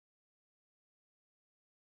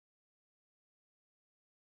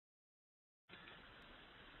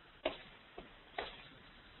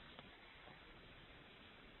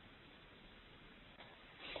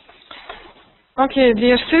Okay,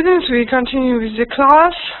 dear students, we continue with the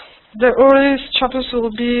class. The earliest chapters will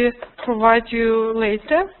be provided you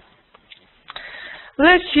later.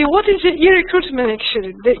 Let's see, what is the e-recruitment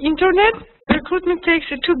actually? The internet recruitment takes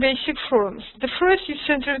two basic forms. The first is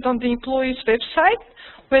centered on the employee's website,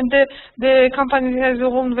 when the company has their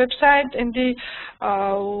own website and they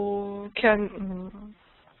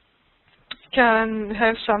can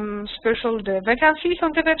have some special vacancies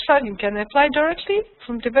on the website. You can apply directly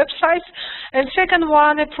from the website. And second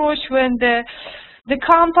one approach, when the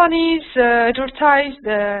companies advertise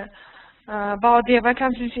about their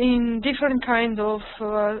vacancies in different kind of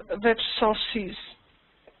web sources.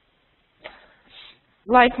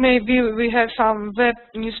 Like maybe we have some web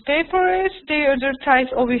newspapers they advertise,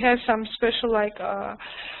 or we have some special, like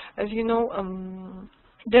as you know,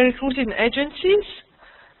 the recruiting agencies.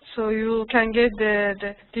 So you can get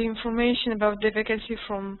the information about the vacancy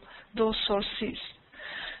from those sources.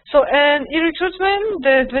 So, and in recruitment,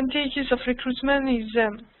 the advantages of recruitment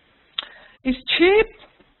is cheap.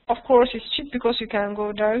 Of course, it's cheap because you can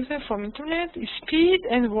go directly from internet. It's speed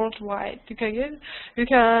and worldwide. You can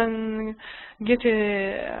get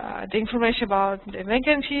the information about the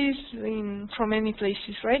vacancies from many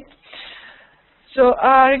places, right? So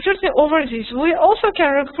recruiting overseas, we also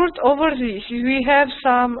can recruit overseas. We have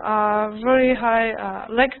some very high,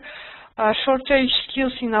 shortage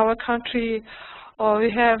skills in our country, or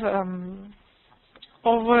we have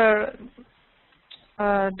over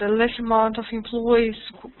the less amount of employees,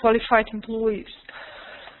 qualified employees.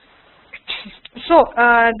 So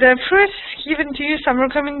the first given to you some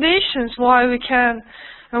recommendations why we can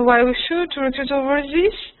and why we should recruit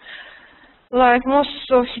overseas. Like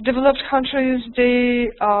most of developed countries, they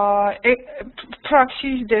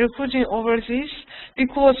practice the recruiting overseas.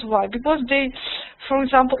 Because why? Because they, for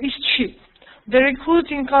example, it's cheap. The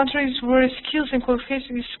recruiting countries where skills and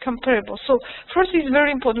qualifications is comparable. So first, it's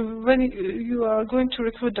very important when you are going to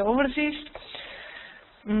recruit the overseas.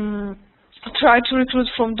 Try to recruit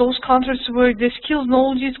from those countries where the skills,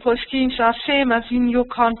 knowledge, qualifications are same as in your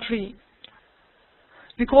country.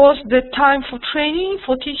 Because the time for training,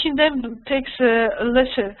 for teaching them takes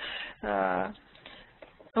lesser,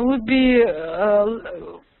 would be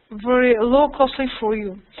very low costly for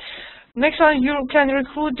you. Next one, you can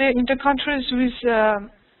recruit in the countries with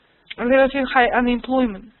relatively high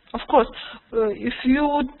unemployment. Of course, if you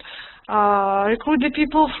would recruit the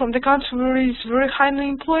people from the country where is very high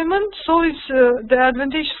unemployment, so it's the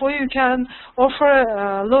advantage for you. You can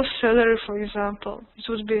offer low salary, for example. It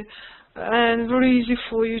would be and very easy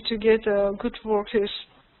for you to get good workers.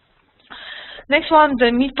 Next one,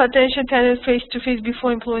 the meet potential talent face-to-face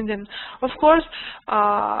before employing them. Of course,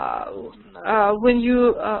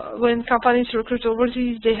 when companies recruit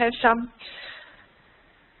overseas, they have some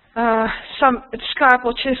Skype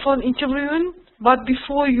or telephone interviewing. But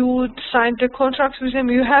before you would sign the contract with them,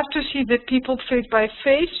 you have to see the people face by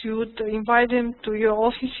face. You would invite them to your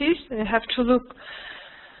offices and have to look.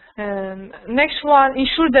 And next one,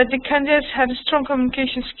 ensure that the candidates have strong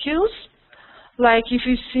communication skills. Like if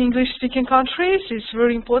it's English-speaking countries, it's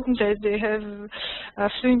very important that they have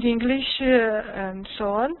fluent English and so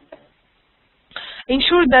on.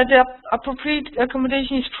 Ensure that the appropriate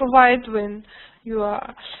accommodation is provided when you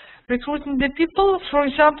are recruiting the people. For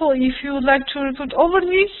example, if you would like to recruit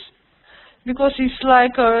overseas, because it's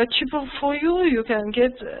like cheaper for you, you can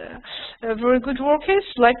get very good workers.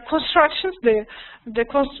 Like constructions, the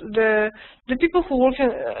people who work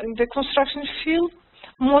in the construction field,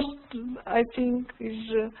 most, I think, is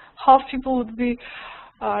half people would be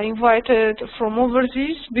invited from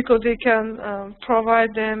overseas, because they can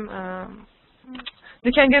provide them. They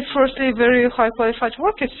can get firstly very high qualified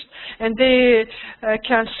workers, and they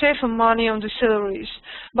can save money on the salaries.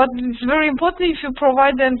 But it's very important if you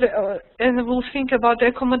provide them and will think about the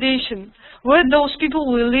accommodation, where those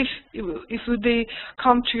people will live if they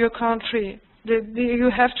come to your country. You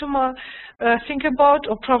have to think about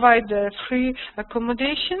or provide the free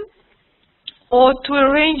accommodation, or to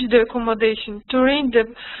arrange the accommodation, to arrange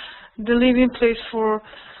the living place for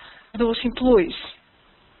those employees.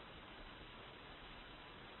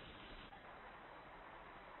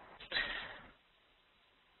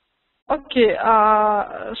 Okay,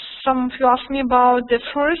 some of you asked me about the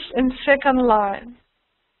first and second line.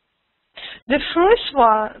 The first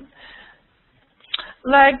one,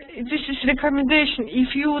 like this is recommendation.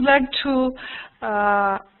 If you would like to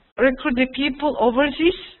recruit the people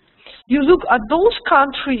overseas, you look at those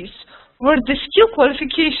countries where the skill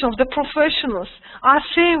qualification of the professionals are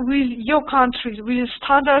same with your countries, with the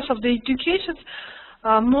standards of the education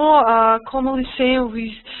more commonly same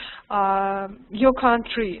with your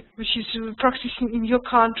country, which is practicing in your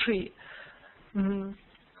country. Mhm.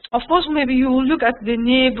 Of course, maybe you will look at the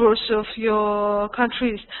neighbors of your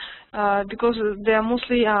countries because they are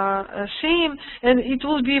mostly same, and it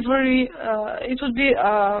will be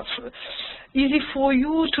easy for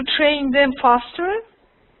you to train them faster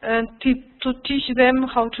and to teach them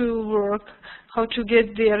how to work, how to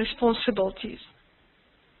get their responsibilities.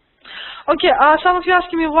 Okay, some of you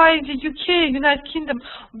asking me why the UK, United Kingdom,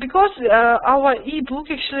 because our e-book,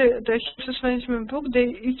 actually the resource management book,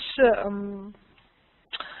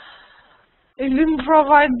 it's been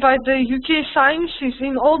provided by the UK Sciences.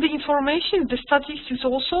 In all the information, the statistics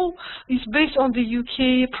also is based on the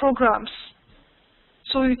UK programs.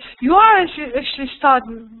 So you are actually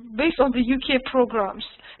studying based on the UK programs,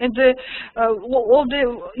 and all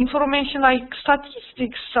the information like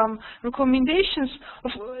statistics, some recommendations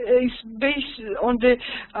is based on the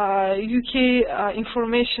UK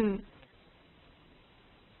information.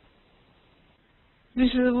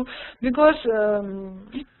 This is because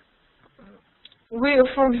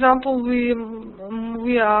for example,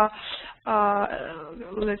 we are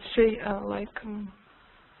let's say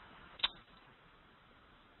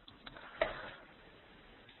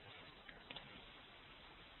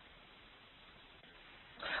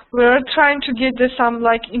we are trying to get some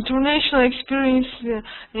international experience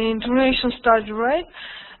in international study, right?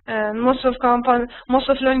 And most of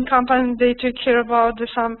learning companies, they take care about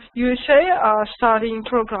some USA studying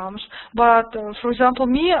programs. But for example,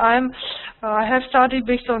 me, I have studied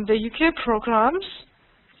based on the UK programs,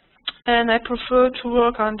 and I prefer to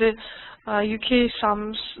work on the UK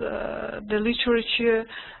the literature,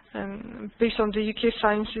 and based on the UK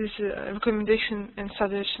Sciences recommendation and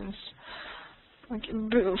suggestions. Okay.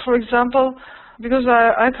 For example, because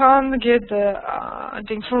I can't get the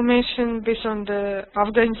information based on the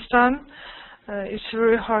Afghanistan, it's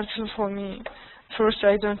very hard for me. First,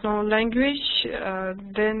 I don't know language.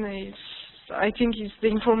 Then I think the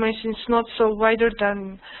information is not so wider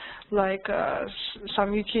than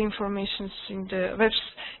some UK information in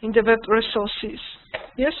the web resources.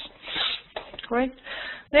 Yes, right.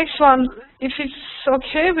 Next one, if it's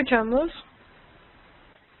okay, we can move.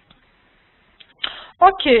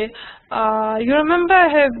 Okay, you remember I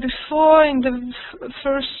have before in the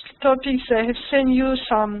first topics I have sent you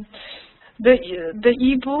the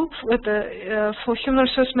e-book for human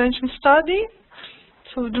resource management study.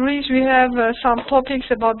 So we have some topics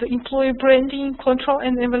about the employee branding, control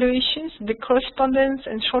and evaluations, the correspondence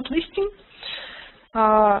and shortlisting.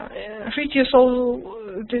 Read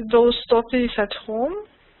those topics at home,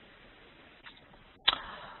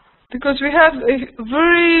 because we have a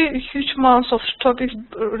very huge amount of topics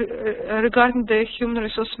regarding the human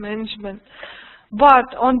resource management.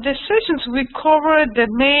 But on the sessions, we cover the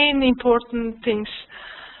main important things.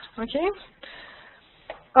 Okay?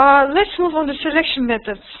 Let's move on to selection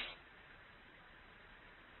methods.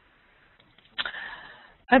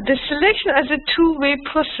 The selection as a two-way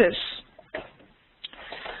process.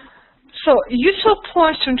 So, useful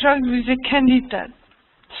points to interact with the candidate.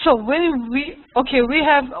 So when we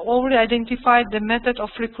have already identified the method of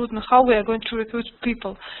recruitment, how we are going to recruit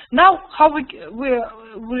people. Now, how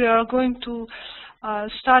we are going to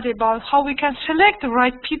study about how we can select the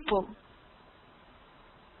right people.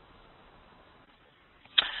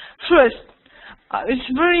 First, it's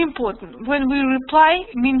very important when we reply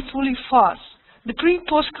meaningfully fast. The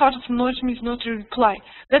pre-post card of knowledge means not a reply.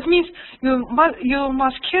 That means you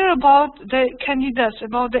must care about the candidates,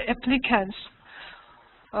 about the applicants.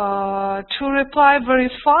 To reply very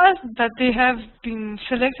fast that they have been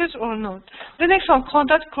selected or not. The next one,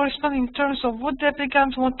 conduct corresponding in terms of what the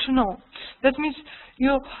applicants want to know. That means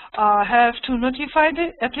you have to notify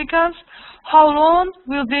the applicants how long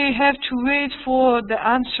will they have to wait for the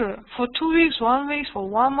answer. For 2 weeks, 1 week, for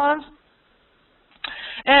 1 month.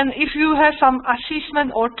 And if you have some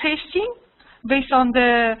assessment or testing based on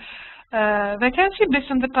the vacancy, based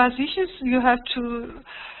on the positions, you have to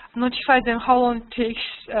notify them how long it takes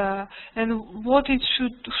and what it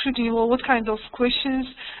should involve, what kind of questions,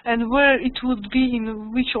 and where it would be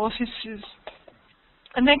in which offices.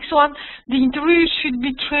 The next one, the interviewers should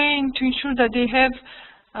be trained to ensure that they have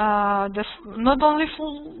not only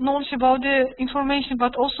full knowledge about the information,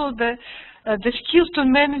 but also the skills to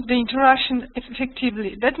manage the interaction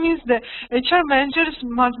effectively. That means the HR managers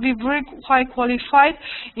must be very high qualified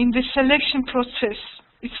in the selection process.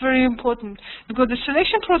 It's very important, because the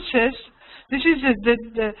selection process, this is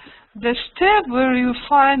the step where you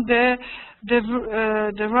find the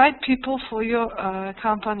right people for your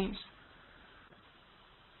companies.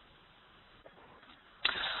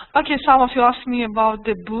 Okay, some of you asked me about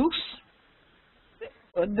the books.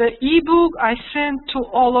 The e-book I sent to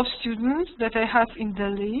all of students that I have in the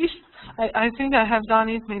list. I think I have done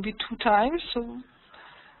it maybe 2 times. So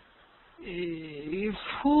if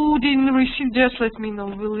who didn't receive, just let me know.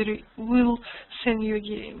 We'll send you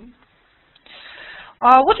again.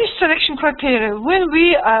 What is selection criteria? When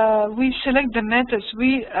we select the methods,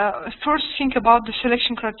 we first think about the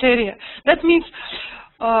selection criteria. That means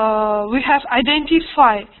we have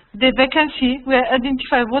identified the vacancy. We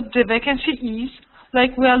identify what the vacancy is.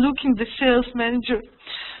 Like we are looking the sales manager.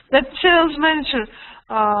 That sales manager,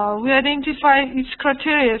 we identify its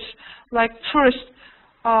criteria. Like first,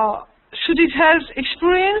 should it have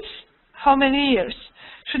experience? How many years?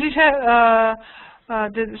 Should it have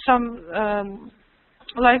some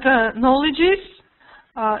knowledges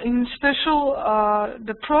in special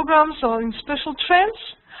the programs or in special trends?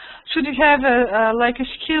 Should it have like a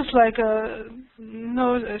skills like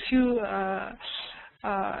know a few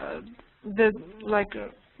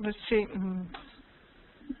let's say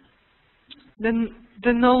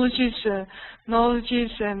the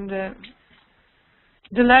knowledges and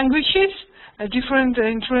the languages, different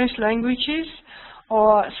interest languages,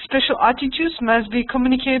 or special attitudes must be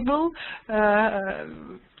communicable,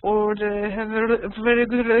 or they have a very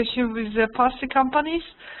good relation with the past companies.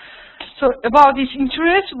 So about his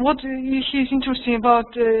interests, what he's interested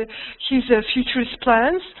about his future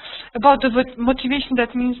plans, about the motivation.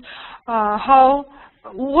 That means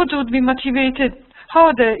what would be motivated,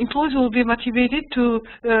 how the employees will be motivated to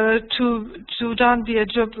done their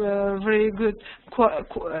job very good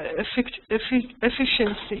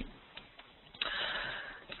efficiency.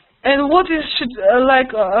 And what is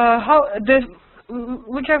how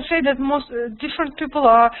we can say that most different people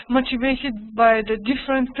are motivated by the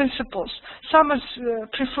different principles. Some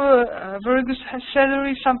prefer very good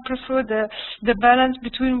salary. Some prefer the balance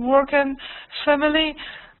between work and family.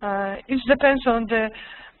 It depends on the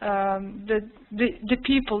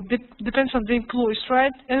people. Depends on the employees,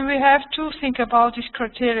 right? And we have to think about these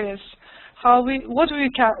criteria. What we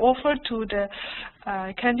can offer to the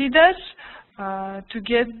candidates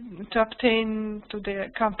to obtain to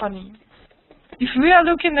the company. If we are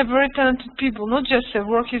looking at very talented people, not just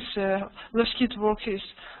workers, low-skilled workers,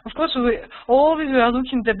 of course we always are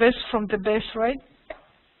looking the best from the best, right?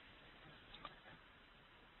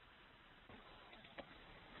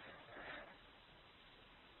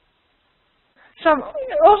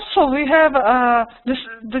 Also we have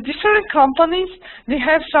the different companies. They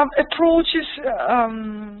have some approaches.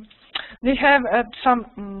 They have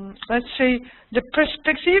some, let's say, the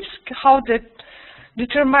perspectives, how they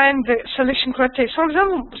determine the selection criteria. For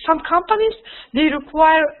example, some companies, they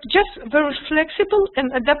require just very flexible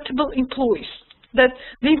and adaptable employees. That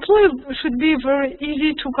the employee should be very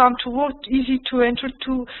easy to come to work, easy to enter,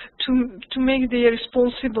 to make their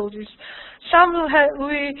responsibilities. Some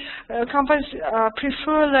companies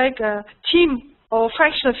prefer like a team or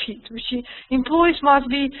functional fit, which employees must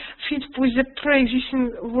be fit with the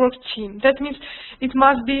pre-existing work team. That means it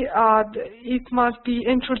must be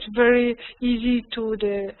entered very easy to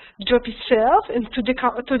the job itself and to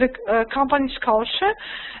the company's culture,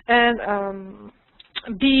 and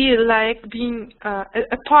be like being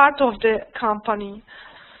a part of the company.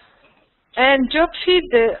 And job fit,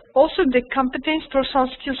 also the competence, personal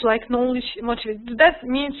skills like knowledge, motivation. That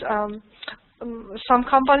means some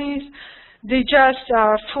companies, they just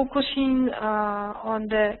are focusing on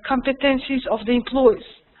the competencies of the employees,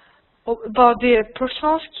 about their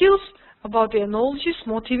personal skills, about their knowledges,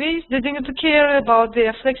 motivations. They don't care about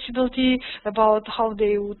their flexibility, about how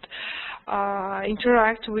they would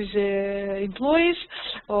interact with the employees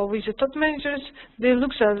or with the top managers. They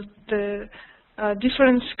look at the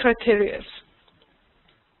different criteria.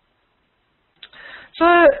 So,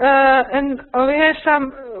 and we have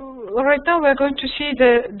some. Right now, we are going to see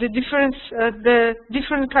the different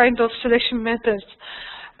kind of selection methods,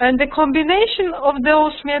 and the combination of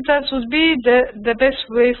those methods would be the best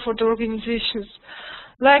way for the organizations.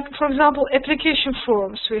 Like, for example, application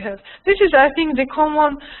forms we have. This is, I think, the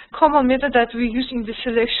common method that we use in the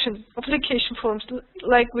selection. Application forms,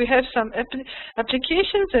 like we have some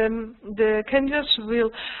applications, and the candidates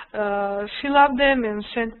will fill up them and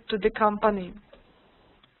send to the company.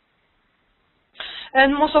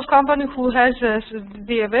 And most of companies who has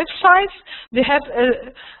their websites, they have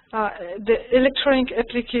the electronic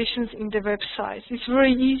applications in the websites. It's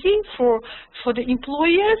very easy for the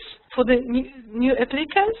employers, for the new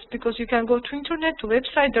applicants, because you can go to internet, to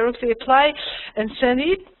website, directly apply and send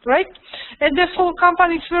it, right? And therefore,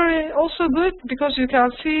 company is very also good because you can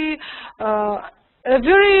see a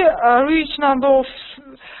very rich number of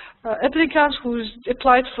applicants who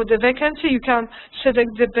applied for the vacancy. You can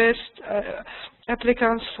select the best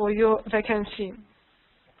applicants for your vacancy.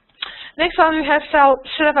 Next one, we have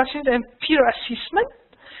self-assessment and peer assessment.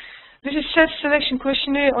 This is self-selection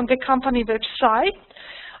questionnaire on the company website.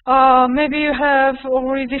 Maybe you have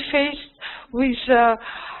already faced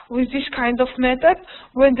with this kind of method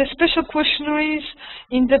when the special questionnaires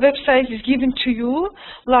in the website is given to you,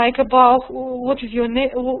 like about what is your name,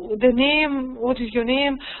 what is your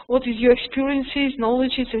name, what is your experiences,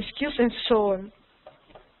 knowledges and skills, and so on.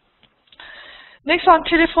 Next one,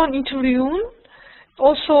 telephone interview.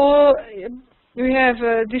 Also, we have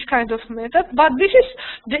this kind of method, but this is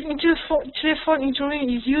the telephone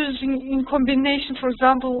interview is used in combination, for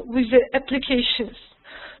example, with the applications.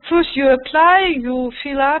 First you apply, you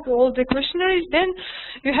fill out all the questionnaires, then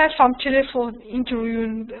you have some telephone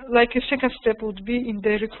interview, like a second step would be in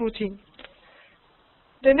the recruiting.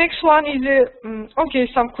 The next one is, okay,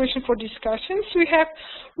 some question for discussions. We have,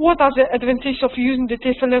 what are the advantages of using the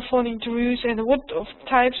telephone interviews and what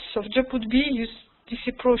types of job would be used this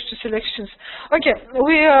approach to selections? Okay,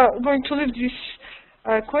 we are going to leave these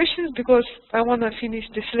questions because I want to finish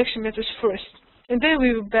the selection methods first, and then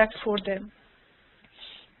we will back for them.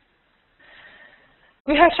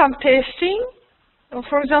 We have some testing.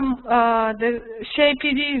 For example, the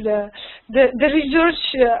CIPD, the research.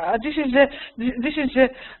 This is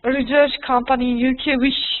a research company in UK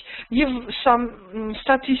which give some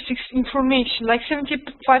statistics information. Like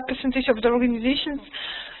 75% of the organizations,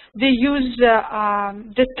 they use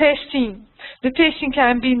the testing. The testing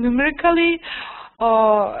can be numerically,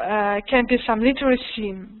 or can be some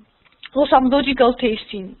literacy, or some logical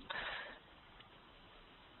testing.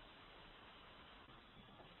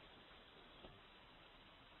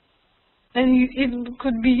 And it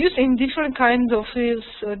could be used in different kinds of fields,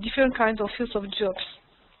 of jobs.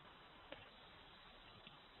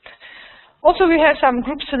 Also, we have some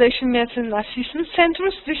group selection methods and assessment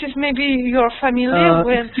centers. This is maybe you're familiar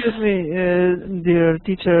with. Excuse me, dear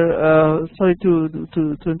teacher. Sorry to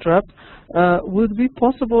interrupt. Would it be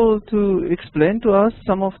possible to explain to us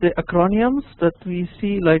some of the acronyms that we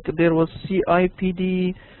see? Like there was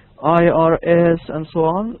CIPD, IRS, and so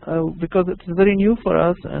on, because it's very new for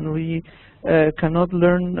us and we cannot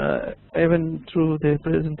learn even through the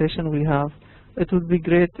presentation we have. It would be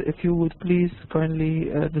great if you would please kindly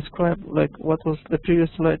describe like what was the previous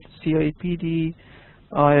slide, CIPD,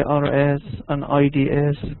 IRS, and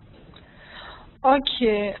IDS.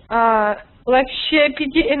 Okay, like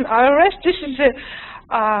CIPD and IRS, this is a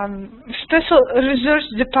special research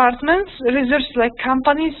departments, research like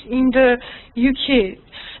companies in the UK.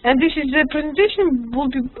 And this is the presentation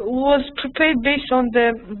was prepared based on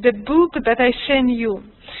the book that I sent you.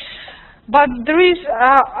 But there is,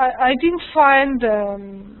 I didn't find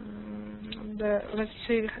let's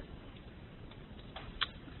see,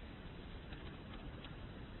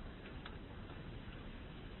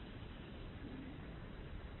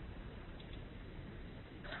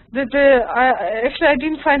 actually I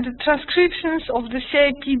didn't find the transcriptions of the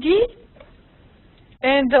CIPD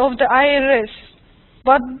and of the IRS,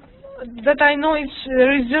 but that I know it's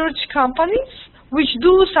research companies which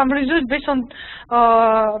do some research based on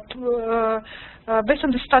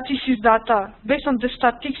the statistics data, based on the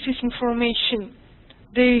statistics information.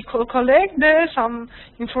 They collect some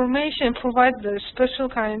information and provide the special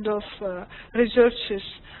kind of researches.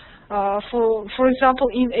 For example,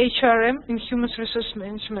 in HRM, in human resource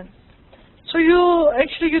management. So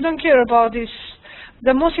you don't care about this.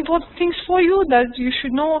 The most important things for you that you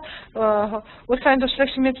should know what kind of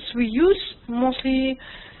selection methods we use, mostly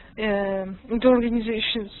in the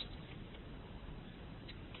organizations.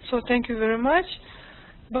 So thank you very much.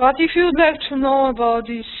 But if you'd like to know about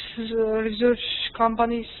these research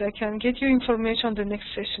companies, I can get you information on the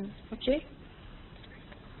next session. Okay?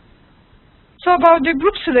 So about the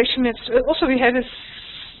group selection methods, also we have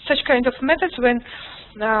such kind of methods when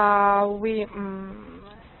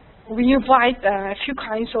we invite a few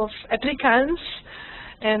kinds of applicants,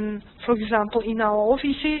 and for example in our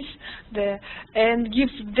offices, and give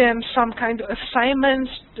them some kind of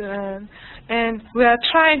assignments, and we are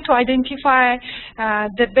trying to identify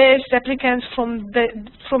the best applicants from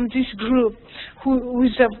this group,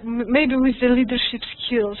 maybe with the leadership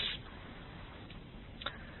skills.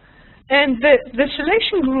 And the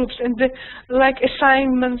selection groups and the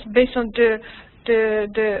assignments based on the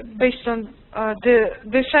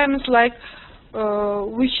assignments like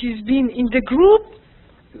which is being in the group,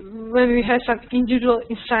 when we have some individual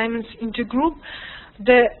assignments in the group,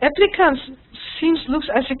 the applicants looks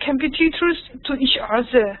as a competitors to each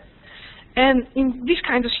other, And in this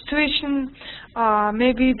kind of situation,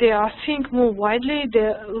 maybe they think more widely,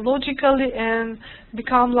 they logically, and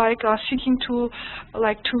become like seeking to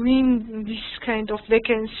win this kind of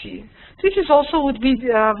vacancy. This is also would be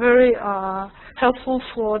very helpful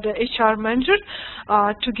for the HR manager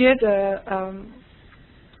to get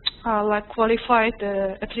like qualified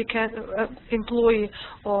applicant employee,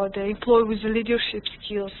 or the employee with the leadership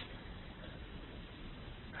skills.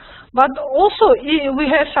 But also we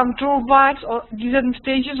have some drawbacks or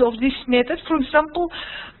disadvantages of this method. For example,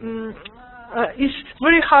 it's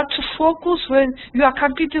very hard to focus when you are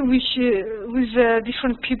competing with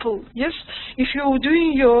different people. Yes, if you're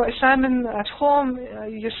doing your assignment at home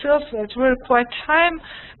yourself at very quiet time,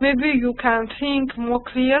 maybe you can think more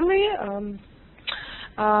clearly,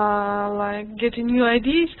 like getting new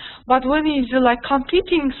ideas. But when it's like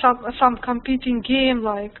competing, some competing game,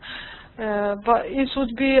 like but it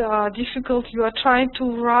would be difficult. You are trying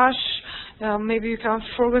to rush. Maybe you can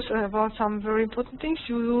focus about some very important things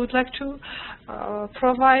you would like to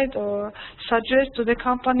provide or suggest to the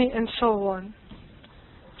company, and so on.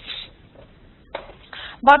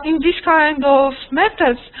 But in this kind of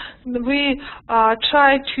methods, we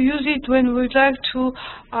try to use it when we like to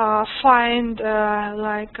find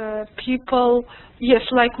people, yes,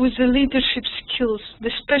 like with the leadership skills,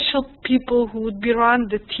 the special people who would be run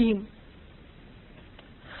the team.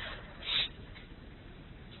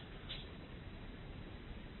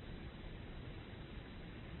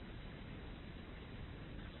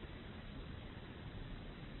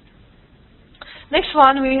 Next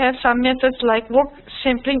one, we have some methods like work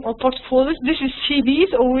sampling or portfolios. This is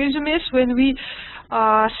CVs or resumes when we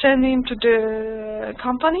send them to the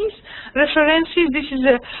companies. References, this is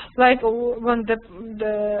like when the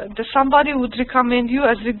somebody would recommend you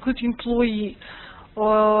as a good employee,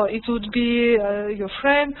 or it would be your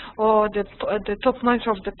friend, or the top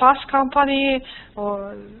manager of the past company,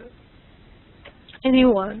 or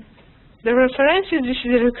anyone. The references, this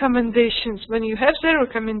is the recommendations, when you have the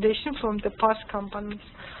recommendation from the past companies,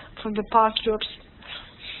 from the past jobs.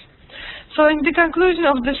 So in the conclusion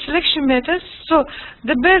of the selection methods, so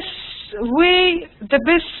the best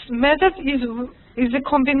method is a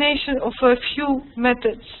combination of a few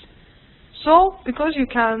methods. So because you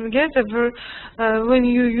can get when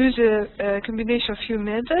you use a combination of few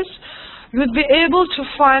methods, you would be able to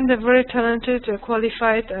find a very talented,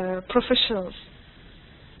 qualified professionals.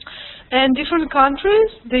 And different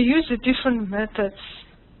countries, they use different methods.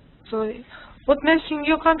 So what methods in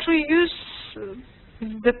your country use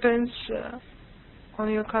depends on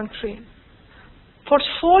your country.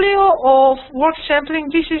 Portfolio of work sampling,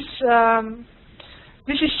 this is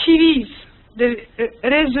CVs, the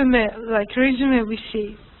resume, like resume we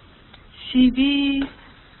say. CV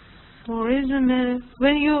or resume.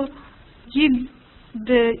 When you give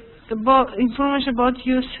the information about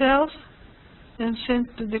yourself and send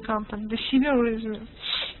to the company, the CV or resume.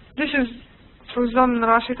 This is, for example, in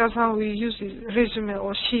Russia, Kazan, we use resume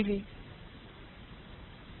or CV.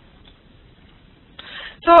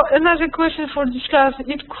 So another question for discussion.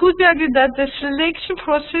 It could be argued that the selection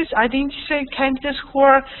process identifies candidates who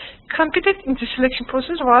are competent in the selection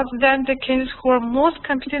process rather than the candidates who are most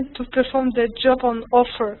competent to perform the job on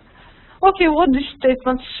offer. Okay, what this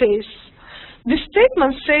statement says? The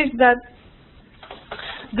statement says that,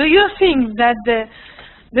 do you think that the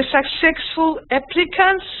successful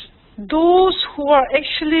applicants, those who are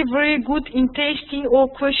actually very good in testing or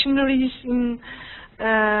questionnaires in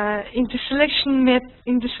the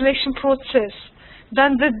selection process,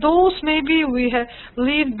 then those maybe we have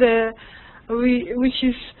leave the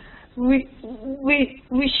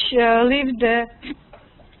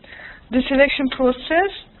selection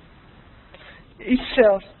process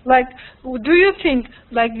itself. Like, do you think,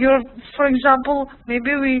 like, for example,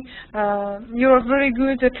 maybe you're a very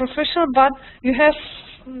good professional, but you have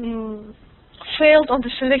failed on the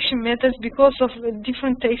selection methods because of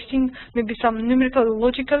different testing, maybe some numerical,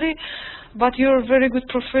 logically, but you're very good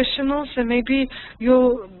professionals, and maybe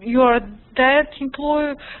you are that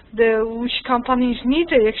employee which company is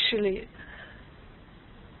needed actually.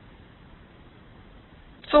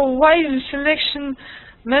 So why is the selection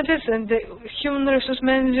methods and the human resource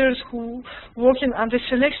managers who working on the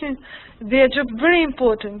selection, their job very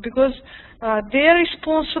important, because they are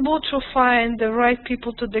responsible to find the right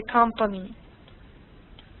people to the company.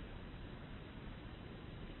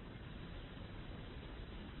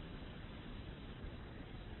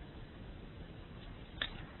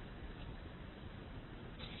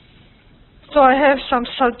 So I have some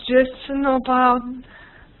suggestion about,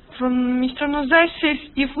 from Mr. Nozai says,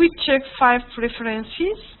 if we check 5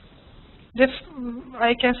 references,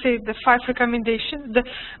 I can say the 5 recommendations,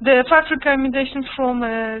 the 5 recommendations from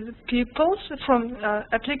from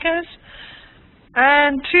applicants,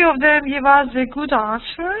 and 3 of them give us a good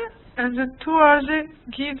answer, and the 2 others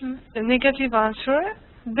give a negative answer.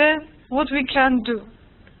 Then what we can do?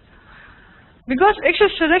 Because actual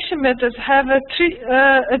selection methods have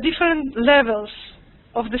different levels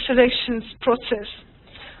of the selections process.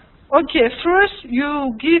 Okay, first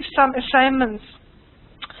you give some assignments,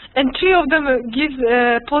 and 3 of them give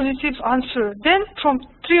a positive answer. Then from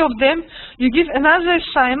 3 of them, you give another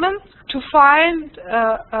assignment to find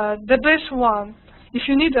the best one. If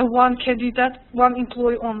you need one candidate, one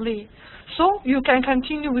employee only. So you can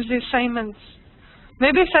continue with the assignments.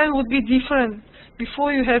 Maybe assignment would be different.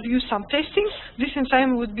 Before you have used some testing, this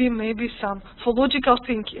assignment would be maybe some for logical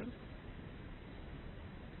thinking.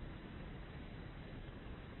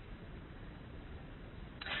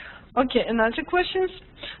 Okay, another question.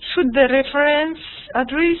 Should the reference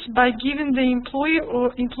address by giving the employee,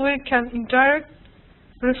 or employee can indirect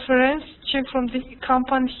reference check from the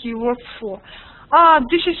company he worked for?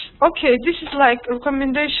 This is okay. This is like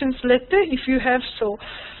recommendations letter. If you have so,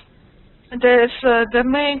 there's the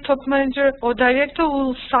main top manager or director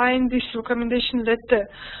will sign this recommendation letter,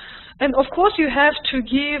 and of course you have to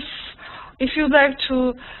give. If you like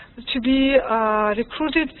to be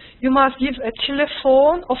recruited, you must give a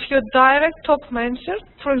telephone of your direct top manager.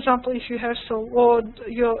 For example, if you have so, or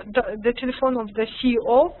the telephone of the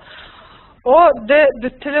CEO, or the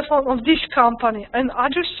telephone of this company, and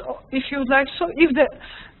others, if you like so. If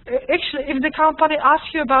the company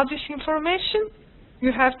asks you about this information,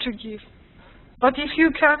 you have to give. But if you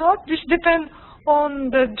cannot, this depends on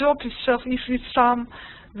the job itself. If it's some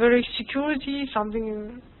very security,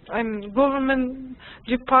 something. Government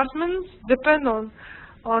departments depend on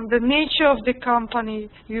the nature of the company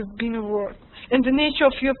you've been working and the nature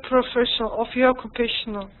of your professional, of your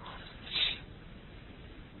occupational.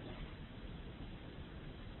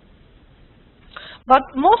 But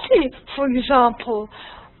mostly, for example,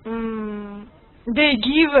 they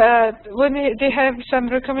give when they have some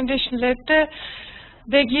recommendation letter,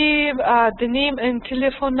 they give the name and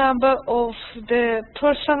telephone number of the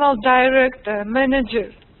personal direct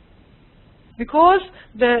manager. Because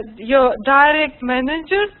your direct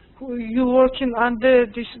manager, who you working under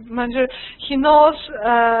this manager, he knows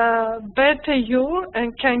better you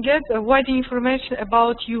and can get wide information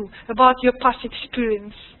about you, about your past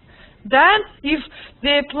experience. Then, if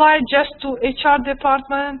they apply just to HR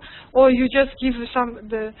department, or you just give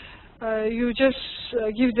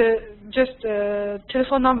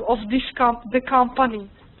telephone number of the company,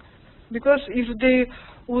 because if they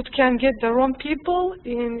can get the wrong people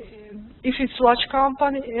if it's large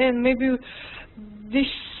company, and maybe this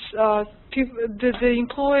the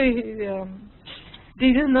employee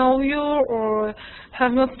didn't know you or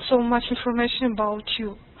have not so much information about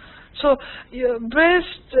you. So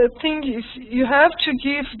best thing is you have to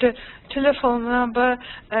give the telephone number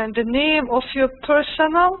and the name of your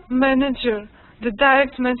personal manager, the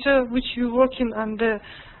direct manager which you working under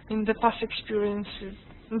in the past experiences,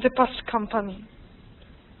 in the past company.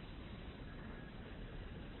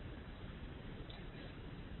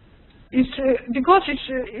 It's because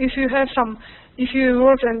if you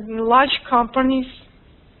work in large companies,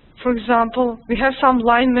 for example, we have some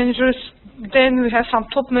line managers, then we have some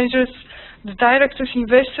top managers, the directors,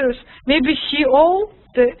 investors, maybe CEO.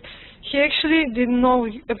 He actually didn't know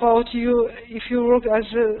about you if you work as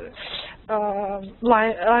the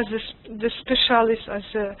specialist, as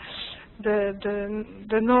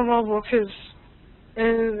the normal workers,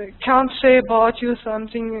 and can't say about you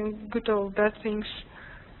something good or bad things.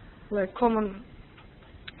 Like common.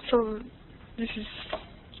 So this is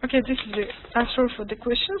okay. This is the answer for the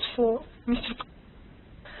questions for Mr.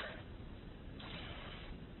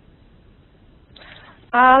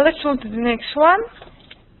 Let's move to the next one.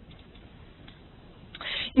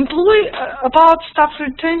 About staff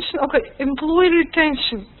retention. Okay, employee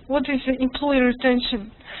retention. What is the employee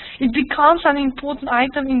retention? It becomes an important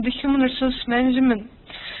item in the human resource management.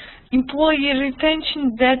 Employee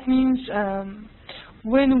retention, that means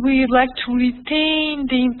when we like to retain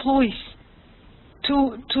the employees,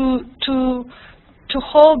 to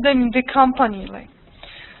hold them in the company, like.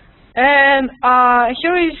 And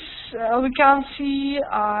here is we can see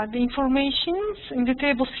the information in the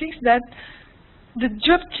table 6 that the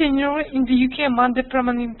job tenure in the UK among the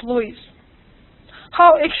permanent employees.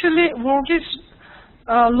 How actually workers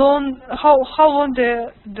how long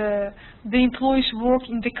the employees work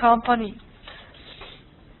in the company.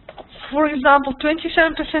 For example,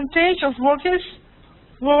 27% of workers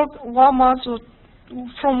work 1 month or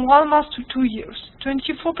from 1 month to 2 years.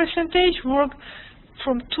 24% work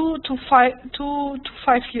from 2 to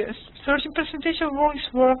 5 years. 13% of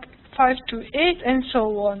work 5 to 8, and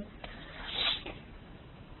so on.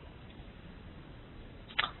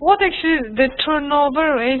 What actually the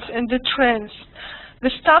turnover rates and the trends? The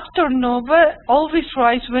staff turnover always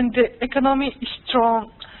rise when the economy is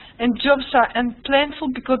strong and jobs are plentiful,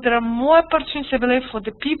 because there are more opportunities available for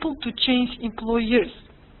the people to change employers.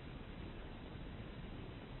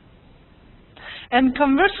 And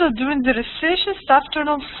conversely, during the recession, staff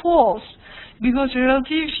turnover falls because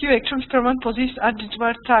relatively few electronic permanent positions are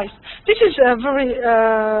advertised. This is very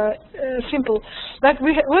simple. Like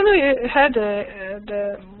when we had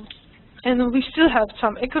and we still have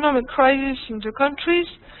some economic crisis in the countries,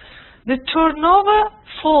 the turnover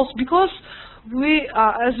falls because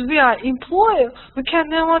as we are employer, we can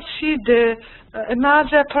never see the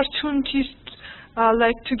another opportunities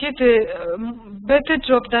like to get a better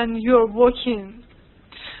job than you're working.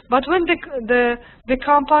 But when the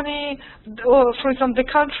company, or for example,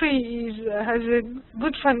 the country has a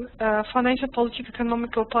good financial, political,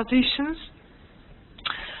 economical positions,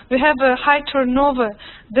 we have a high turnover.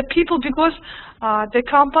 The people, because the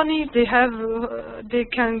companies, they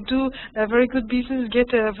can do a very good business,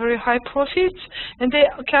 get a very high profits, and they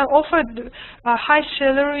can offer a high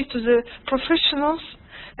salary to the professionals.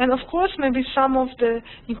 And of course, maybe some of the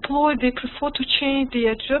employees, they prefer to change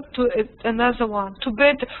their job to another one,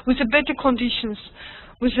 with the better conditions.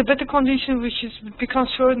 With the better condition, which is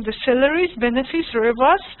concerned the salaries, benefits,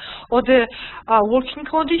 rewards, or the working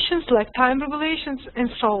conditions like time regulations and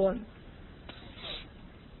so on.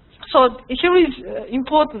 So here is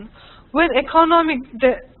important: when the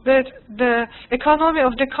economy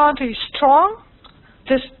of the country is strong,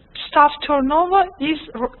 the staff turnover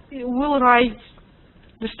will rise.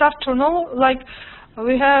 The staff turnover, like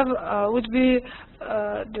we have, would be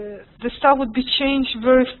the staff would be changed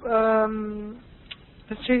very.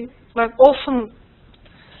 Let's say, like often,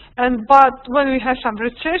 but when we have some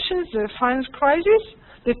recessions, the finance crisis,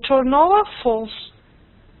 the turnover falls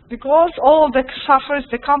because all the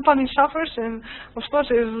company suffers, and of course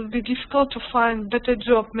it will be difficult to find better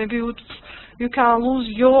job. Maybe you can lose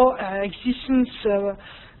your existing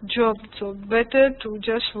job, so better to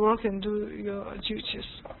just work and do your duties.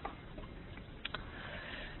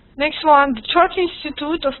 Next one, the Chartered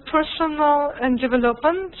Institute of Personnel and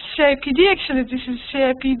Development, CIPD. Actually, this is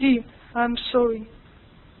CIPD. I'm sorry.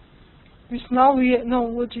 Now we know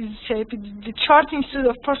what is CIPD. The Chartered Institute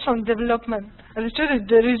of Personnel Development. As I told you,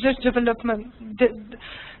 the Research Development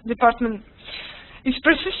Department. It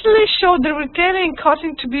persistently showed the retail and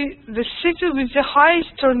cotton to be the sector with the highest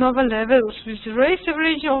turnover levels, with the rate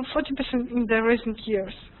average of 40% in the recent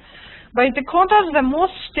years. By the contrast, the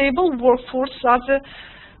most stable workforce are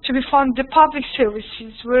to be found in the public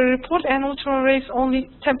services, where report annual turnover rates only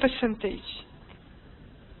 10%.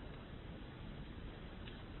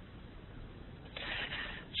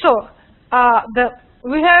 So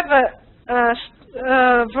we have a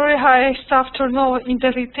very high staff turnover in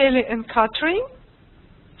the retail and catering.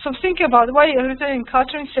 So think about why retail and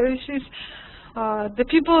catering services, the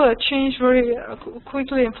people change very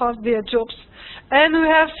quickly and fast their jobs. And we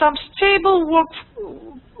have some stable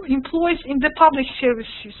employees in the public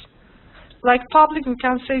services. Like public, we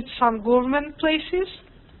can say some government places.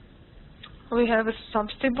 We have some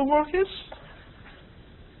stable workers.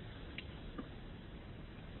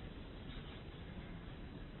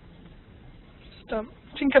 So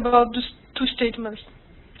think about these two statements.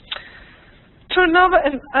 Turnover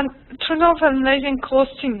and analyzing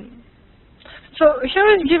costing. So here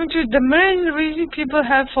is given to you the main reason people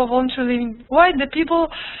have for voluntary leaving. Why the people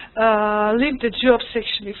leave the jobs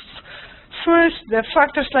actually. First, the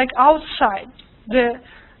factors like outside.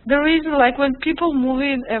 The reason like when people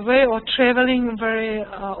moving away or traveling very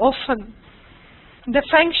often. The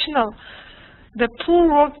functional, the poor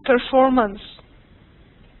work performance.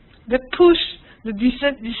 The push, the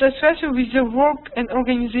dissatisfaction with the work and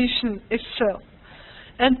organization itself.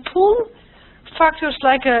 And pull factors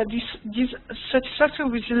like dissatisfaction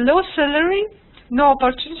with low salary, no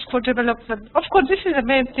opportunities for development. Of course, this is the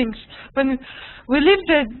main things. When we leave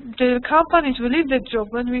the companies, we leave the job.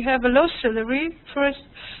 When we have a low salary, first,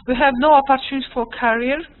 we have no opportunities for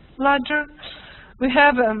career ladder. We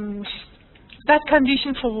have bad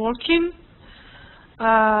conditions for working.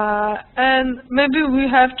 And maybe we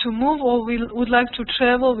have to move, or we would like to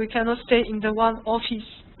travel. We cannot stay in the one office.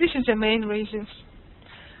 This is the main reasons.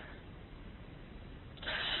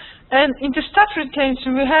 And in the staff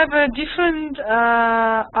retention, we have a different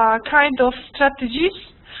kind of strategies,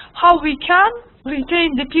 how we can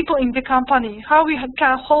retain the people in the company, how we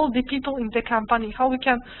can hold the people in the company, how we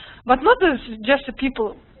can, but not just the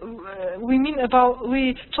people.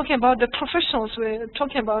 We talking about the professionals. We're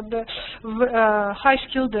talking about the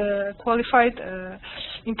high-skilled, qualified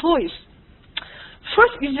employees.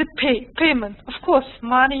 First is the payment. Of course,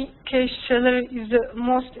 money, cash, salary is the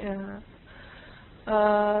most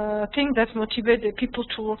thing that motivates the people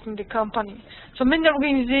to work in the company. So many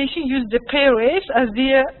organizations use the pay raise as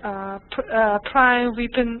their prime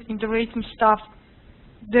weapon in the rating staff,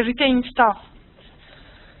 the retaining staff.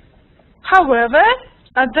 However,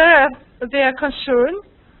 they are concerned,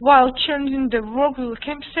 while changing the work will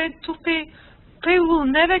compensate to pay will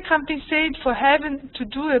never compensate for having to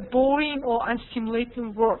do a boring or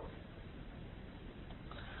unstimulating work.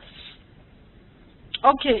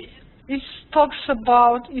 Okay, it talks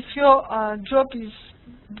about if your job is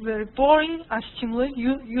very boring, unstimulating,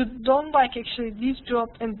 you don't like actually this job,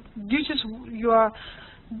 and this is your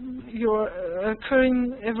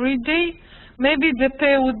occurring every day. Maybe the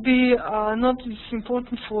pay would be not as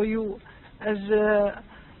important for you as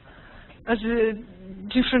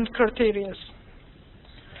different criteria.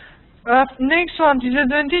 Next one,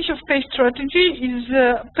 disadvantage of pay strategy is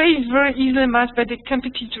pay is very easily matched by the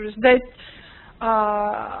competitors. That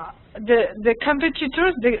the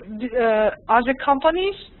competitors, other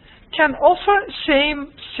companies, can offer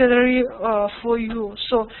same salary for you.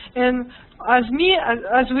 So, and as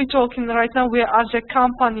we talking right now, we are as a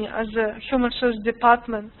company, as a human resource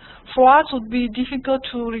department. For us, it would be difficult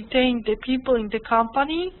to retain the people in the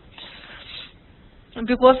company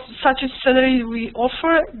because such a salary we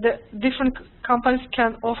offer, the different companies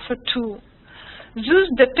can offer too. Thus,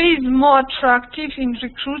 the pay is more attractive in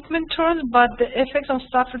recruitment terms, but the effect on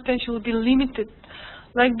staff retention will be limited.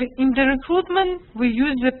 Like in the recruitment, we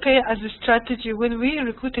use the pay as a strategy when we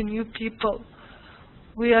recruit new people.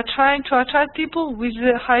 We are trying to attract people with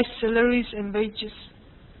high salaries and wages.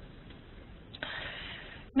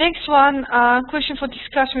 Next one, question for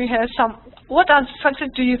discussion. We have some. What other factors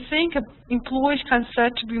do you think employees consider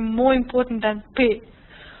to be more important than pay?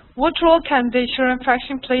 What role can the insurance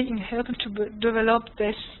function play in helping to develop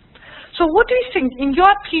this? So what do you think, in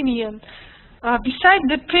your opinion, besides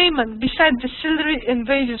the payment, besides the salary and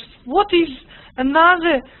wages, what is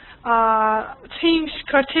another things,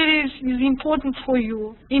 criteria is important for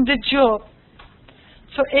you in the job?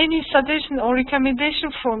 So any suggestion or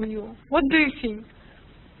recommendation from you? What do you think?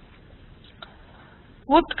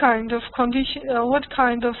 What kind of conditions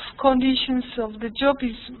of the job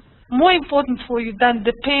is more important for you than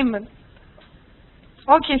the payment?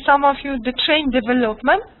 Okay, some of you, the training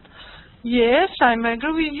development. Yes, I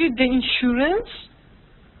agree with you. The insurance.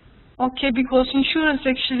 Okay, because insurance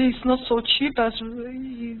actually is not so cheap as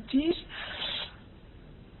it is.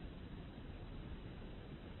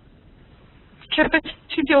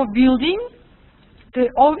 Capacity of building.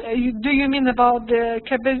 Do you mean about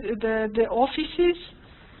the offices,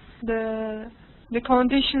 the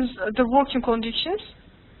conditions, the working conditions,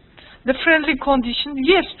 the friendly conditions?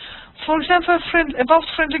 Yes. For example, about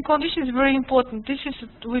friendly conditions is very important. This is,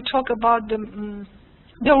 we talk about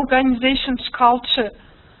the organization's culture,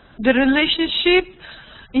 the relationship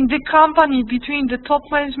in the company between the top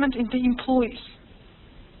management and the employees.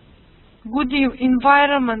 Good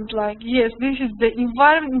environment, like, yes, this is the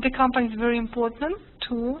environment in the company is very important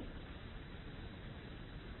too.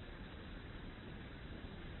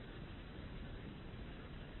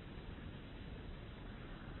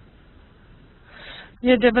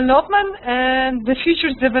 Yeah, development and the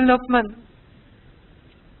future development,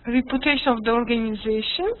 reputation of the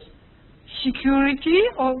organization, security.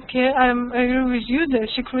 Okay, I agree with you. The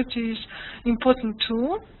security is important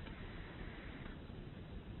too.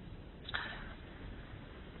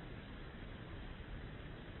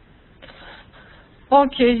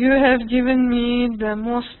 Okay, you have given me the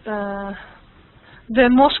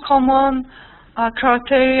most common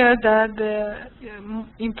criteria that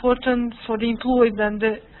important for the employee than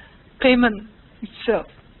the payment itself.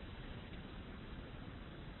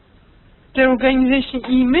 The organization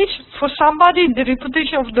image, for somebody, the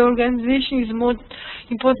reputation of the organization is more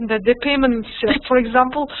important than the payment itself. For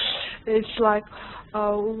example, it's like,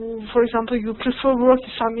 for example, you prefer work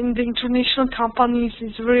in the international companies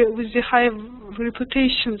with the high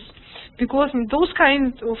reputations, because in those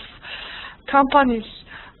kinds of companies,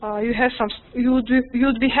 you have some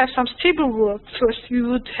stable work. First, you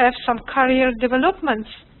would have some career developments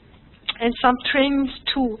and some trainings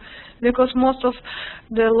too, because most of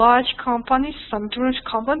the large companies, some international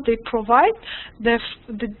companies, they provide the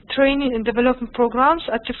training and development programs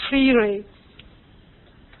at a free rate.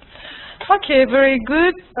 Okay, very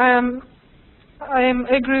good. I am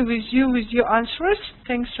agree with your answers.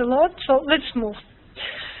 Thanks a lot. So let's move.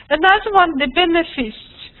 Another one, the benefits.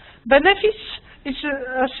 Benefits is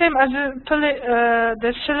same as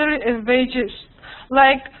the salary and wages,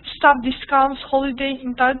 like staff discounts, holiday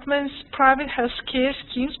entitlements, private health care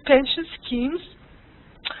schemes, pension schemes.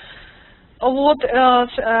 What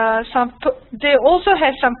else? They also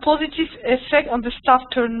have some positive effect on the staff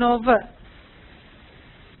turnover,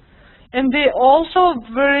 and they also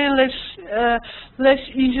very less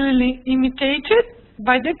easily imitated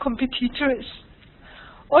by the competitors.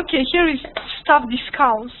 Okay, here is staff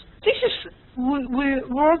discounts. This is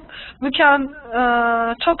we can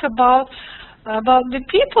talk about the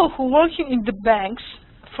people who working in the banks.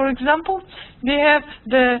 For example, they have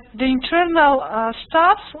the internal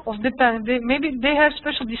staff of the bank. Maybe they have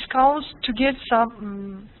special discounts to get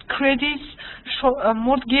some credits,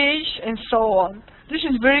 mortgage, and so on. This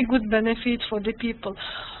is very good benefit for the people.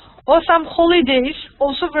 Or some holidays,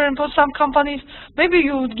 also very important. Some companies, maybe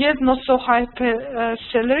you would get not so high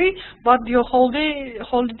salary, but your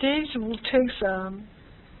holidays will take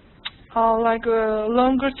like a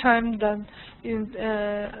longer time than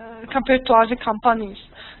compared to other companies.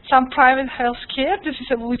 Some private health care, this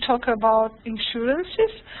is we talk about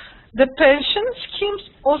insurances. The pension schemes,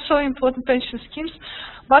 also important pension schemes.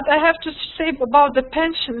 But I have to say about the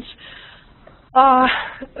pensions.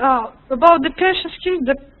 About the pension scheme,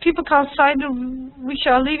 the people consider which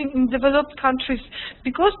are living in developed countries,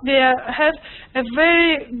 because they have a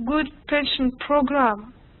very good pension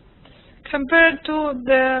program compared to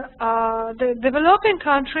the developing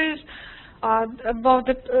countries. About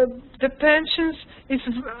the pensions is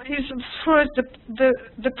first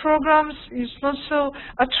the programs is not so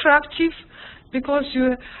attractive, because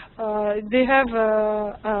they have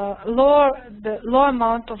a low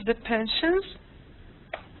amount of the pensions,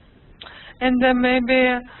 and then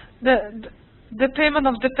maybe the payment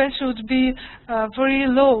of the pension would be very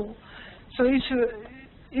low. So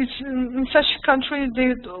it's in such countries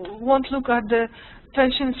they won't look at the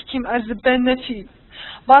pension scheme as a benefit.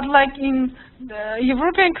 But like in the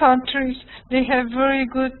European countries, they have very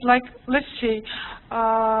good, like let's say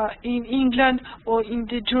in England or in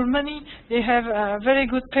Germany, they have a very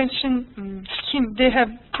good pension scheme. They have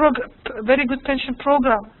very good pension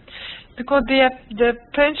program, because they have the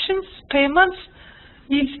pensions payments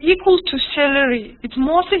is equal to salary. It's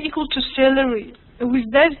mostly equal to salary.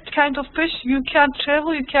 With that kind of pension, you can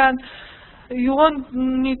travel. You won't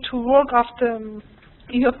need to work after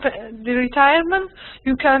the retirement.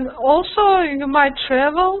 You might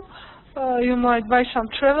travel, you might buy some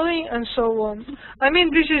traveling, and so on. I mean,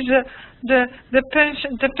 this is the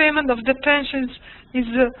pension. The payment of the pensions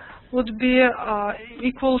would be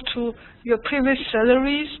equal to your previous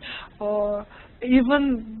salaries, or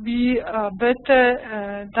even be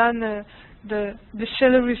better than the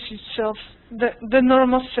salaries itself, the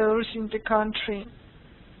normal salaries in the country.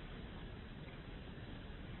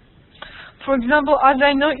 For example, as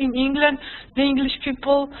I know in England, the English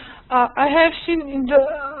people, I have seen in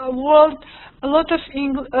the world a lot of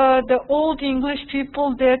the old English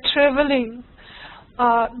people, they're traveling.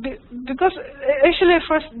 Because actually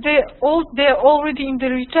first they're already in the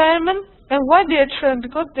retirement, and why they are traveling?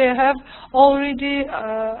 Because they have already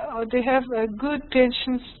good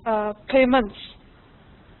pensions payments.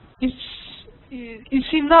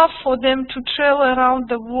 It's enough for them to travel around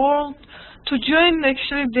the world, to join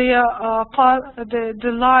actually their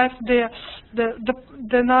the life,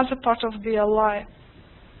 the another part of their life.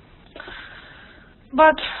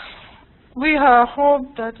 But we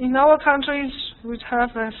hope that in our countries we'd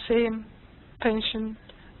have the same pension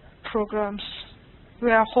programs.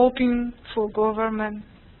 We are hoping for government.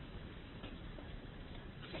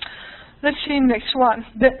 Let's see next one.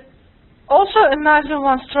 Also another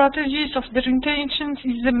one, strategies of the retention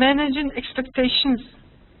is the managing expectations.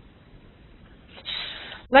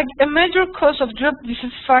 Like a major cause of job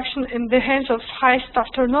dissatisfaction in the hands of high staff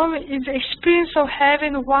turnover is the experience of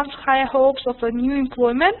having one's high hopes of a new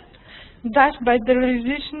employment dashed by the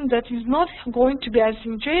realization that is not going to be as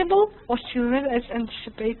enjoyable or stimulating as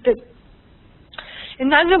anticipated.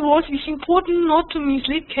 In other words, it's important not to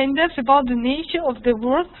mislead candidates about the nature of the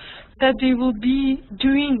work that they will be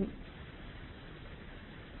doing.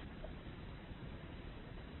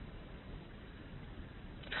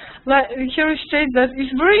 Like here it states that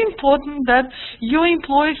it's very important that your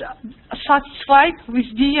employees are satisfied with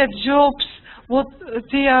their jobs, what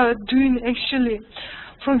they are doing actually.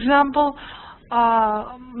 For example,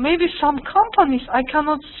 maybe some companies, I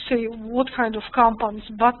cannot say what kind of companies,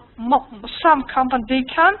 but some companies, they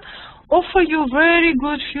can offer you very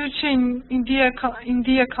good future in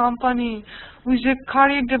their company with the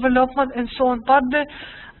career development and so on. But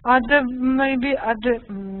maybe at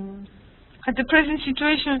the present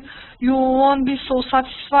situation, you won't be so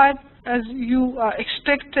satisfied as you are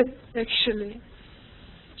expected actually.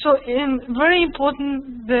 So, very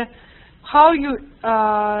important how you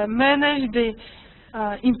manage the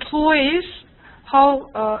employees,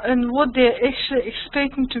 and what they're actually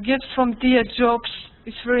expecting to get from their jobs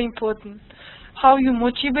is very important. How you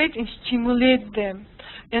motivate and stimulate them,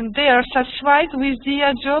 and they are satisfied with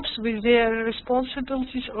their jobs, with their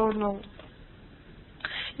responsibilities or no.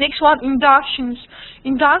 Next one, inductions.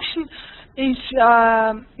 Induction is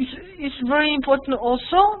very important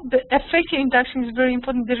also. The effective induction is very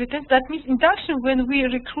important. That means induction when we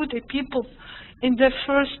recruit a people in the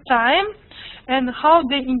first time, and how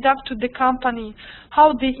they induct to the company,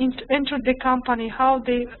 how they enter the company, how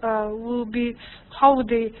they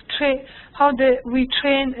we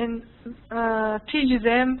train and teach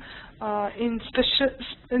them in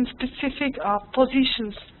specific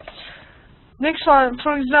positions. Next one,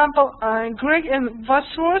 for example, Greg and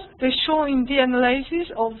Wadsworth, they show in the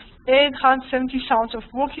analysis of 870,000 of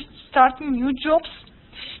workers starting new jobs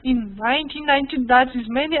in 1990 that as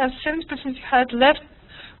many as 70% had left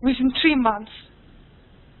within 3 months.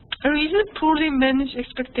 A reason: poorly managed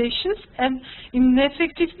expectations and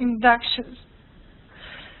ineffective inductions.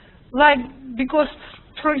 Because,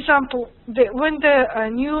 for example, when the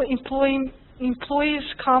new employees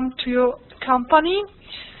come to your company,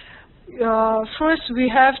 first we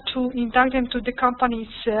have to induct them to the company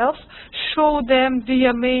itself, show them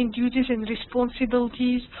their main duties and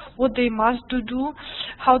responsibilities, what they must do,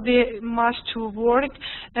 how they must work,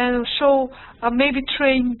 and show, maybe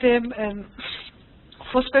train them and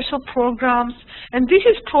for special programs. And this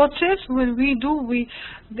is process when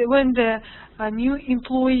when the new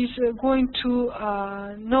employees are going to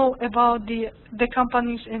know about the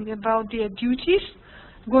companies and about their duties,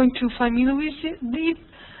 going to familiar with it.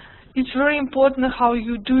 It's very important how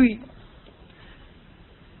you do it.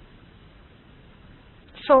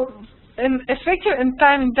 So, an effective and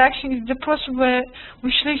time induction is the process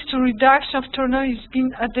which leads to reduction of turnover is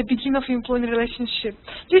being at the beginning of employment relationship.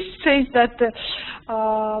 This says that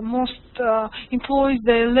most employees,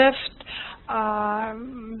 they left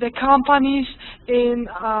the companies in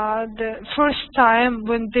the first time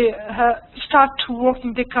when they start to work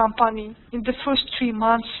in the company in the first 3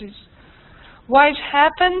 months. Why it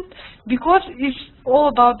happened? Because it's all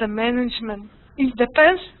about the management. It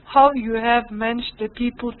depends how you have managed the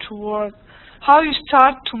people to work, how you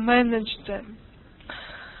start to manage them.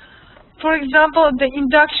 For example, the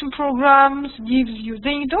induction programs gives you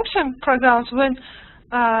the induction programs when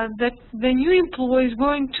the new employee is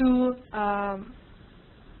going to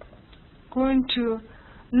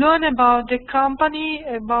learn about the company,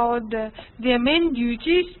 about their main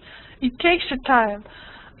duties. It takes a time.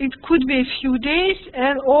 It could be a few days,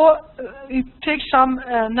 or it takes some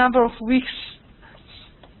number of weeks.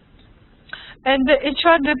 And the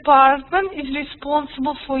HR department is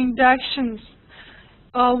responsible for inductions.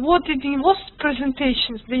 What it involves?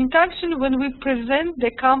 Presentations. The induction, when we present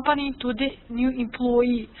the company to the new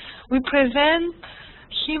employee, we present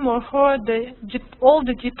him or her all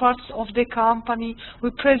the departs of the company.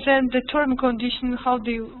 We present the term and condition, how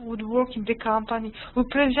they would work in the company. We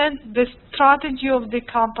present the strategy of the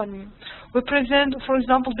company. We present, for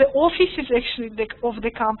example, the offices actually of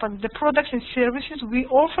the company, the products and services we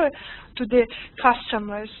offer to the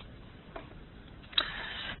customers.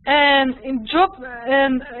 And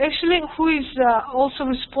actually, who is also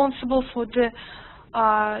responsible for the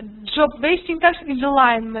job-based induction is the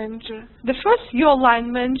line manager. Your line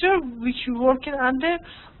manager, which you're working under,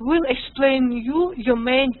 will explain you your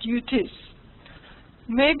main duties.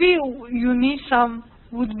 Maybe you need some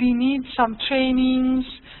trainings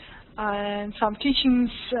and some teachings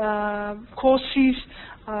courses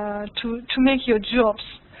to make your jobs.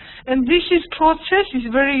 And this process is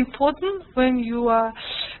very important when you are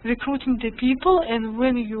recruiting the people and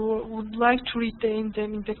when you would like to retain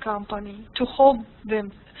them in the company, to hold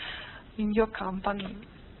them in your company.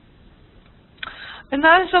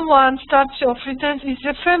 Another one, strategy of retention, is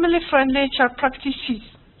the family-friendly HR practices.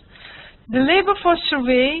 The labor force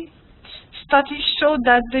survey studies show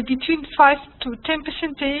that between 5 to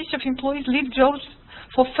 10% of employees leave jobs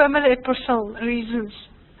for family and personal reasons.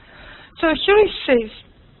 So here it says,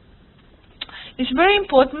 it's very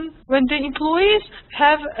important when the employees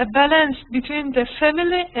have a balance between the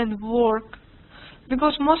family and work,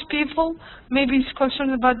 because most people maybe is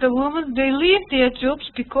concerned about the women. They leave their jobs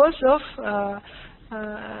because of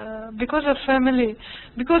family,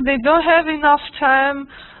 because they don't have enough time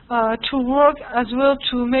to work as well,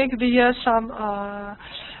 to make the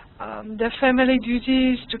the family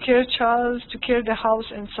duties, to care child, to care the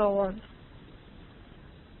house, and so on.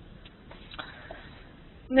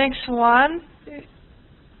 Next one.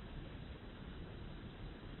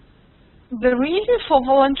 The reason for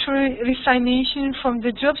voluntary resignation from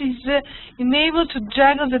the job is unable to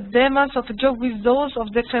juggle the demands of a job with those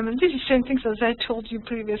of the family. This is the same things as I told you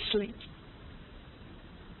previously.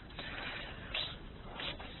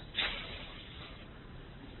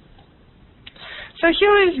 So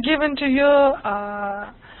here is given to you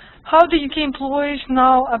how the UK employees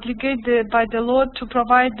now obligated by the law to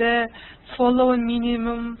provide the following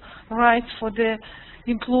minimum rights for the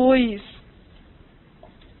employees.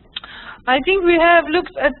 I think we have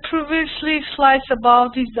looked at previously slides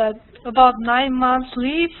about this, that about 9 months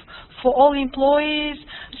leave for all employees,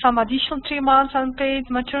 some additional 3 months unpaid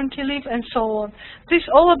maternity leave, and so on. This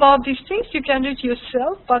all about these things you can read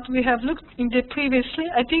yourself, but we have looked in the previously.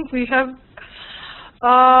 I think we have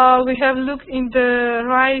looked in the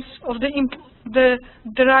rights of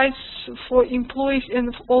the rights for employees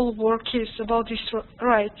and all workers about these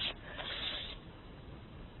rights.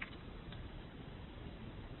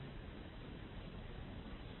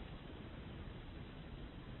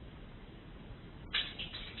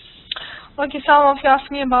 Okay, some of you asked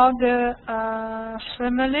me about the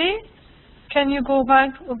family. Can you go back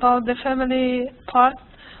about the family part?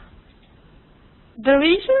 The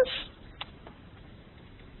reasons?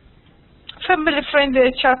 Family-friendly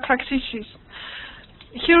HR practices.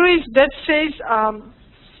 Here is that says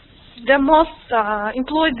the most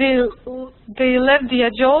employees they left their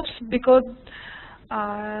jobs because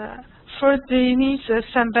first they need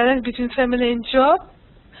some balance between family and job,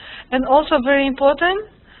 and also very important,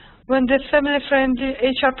 when the family-friendly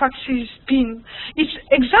HR practice is being, it's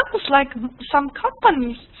examples like some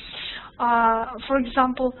companies, for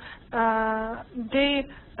example, they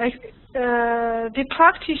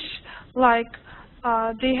practice like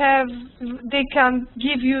they can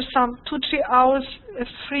give you some 2-3 hours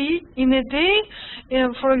free in a day.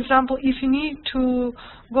 For example, if you need to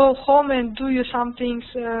go home and do some things,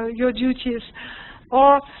 your duties,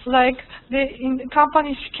 or like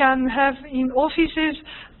companies can have in offices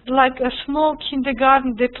like a small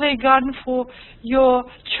kindergarten, the play garden for your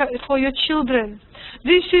children.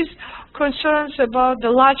 This is concerns about the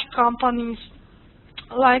large companies,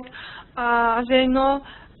 like they know,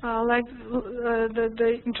 like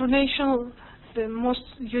the international, the most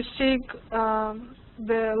you see,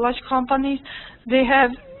 the large companies, they have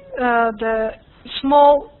the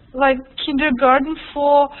small like kindergarten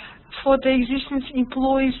for the existing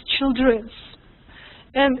employees' children.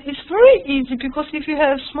 And it's very easy, because if you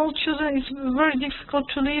have small children, it's very difficult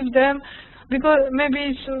to leave them, because maybe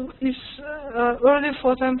it's early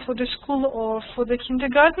for them for the school or for the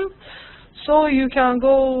kindergarten. So you can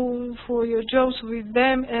go for your jobs with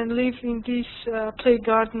them and live in this play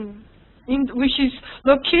garden, which is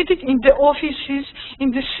located in the offices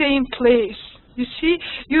in the same place. You see,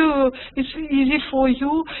 it's easy for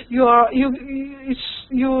you. You are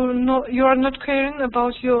not caring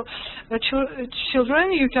about your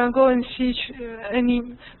children. You can go and see any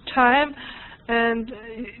time, and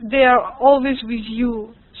they are always with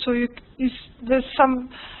you. So there's some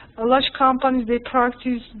large companies, they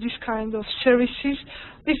practice this kind of services.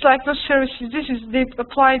 It's like not services. They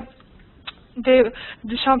apply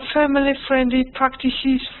some family-friendly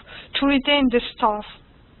practices to retain the staff.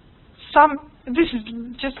 This is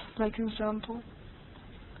just like an example.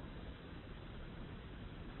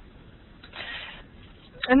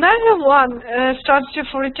 Another one strategy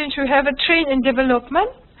for retention, we have a train and development.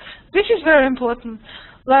 This is very important.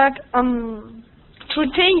 Like to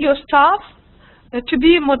retain your staff,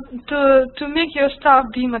 to make your staff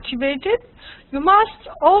be motivated, you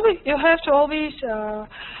have to always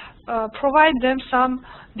provide them some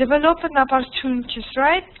development opportunities,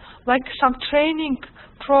 right? Like some training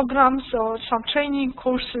programs or some training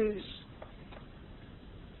courses.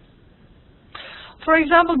 For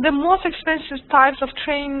example, the most expensive types of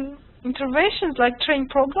training interventions, like training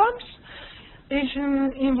programs,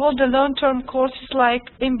 involve the long-term courses like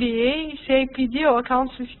MBA, CAPD, or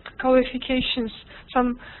accounting qualifications.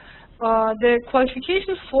 The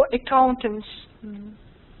qualifications for accountants.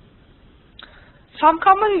 Some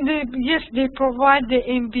companies, they provide the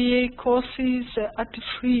MBA courses at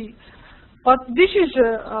free, but this is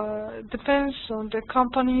depends on the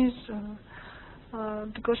companies,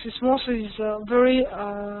 because it's mostly very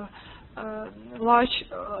large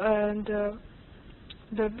and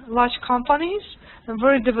the large companies and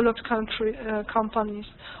very developed country companies.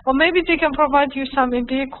 Or maybe they can provide you some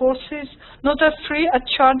MBA courses, not as free at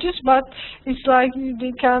charges, but it's like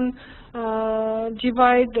they can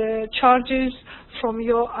divide the charges from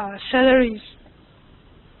your salaries.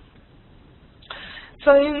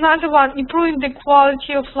 So another one, improving the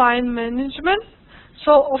quality of line management.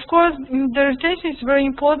 So of course, the retention is very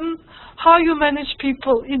important. How you manage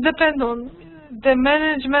people, it depends on the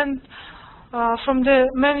management, from the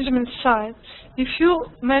management side. If you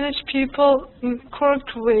manage people in correct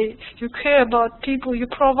way, you care about people, you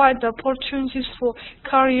provide the opportunities for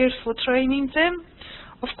careers, for training them,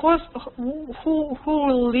 of course, who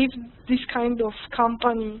will leave this kind of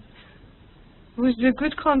company? With the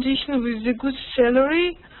good condition, with the good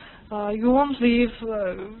salary, you won't leave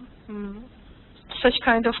such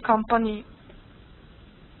kind of company.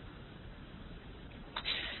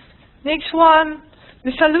 Next one,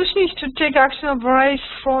 the solution is to take action on various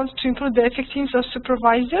fronts to improve the effectiveness of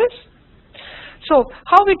supervisors. So,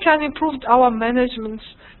 how we can improve our management?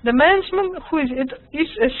 The management who is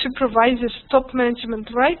a supervisor, top management,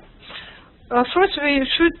 right? First, we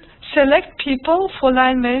should select people for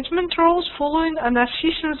line management roles following an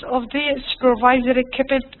assessment of their supervisory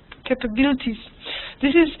capabilities.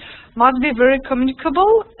 This must be very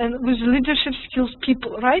communicable and with leadership skills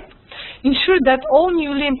people, right? Ensure that all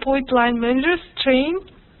newly employed line managers train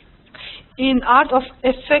in art of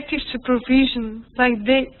effective supervision, like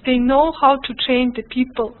they know how to train the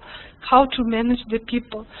people, how to manage the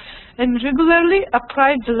people, and regularly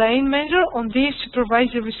apprise the line manager on their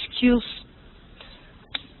supervisory skills.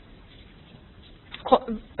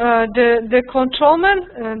 The controlment,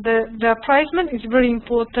 the appraisement is very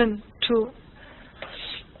important too.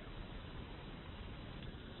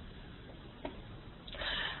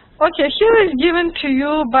 Okay, here is given to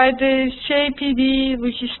you by the CAPD,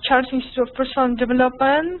 which is Chartered Institute of Personal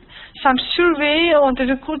Development, some survey on the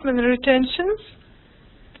recruitment and retentions.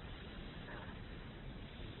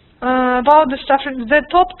 About the staff, the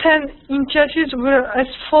top 10 initiatives were as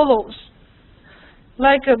follows.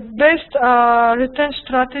 Like best retention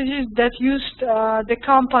strategies that used the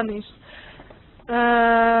companies.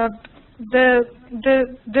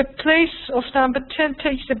 The place of number 10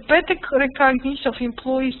 takes a better recognition of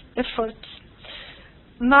employees' efforts.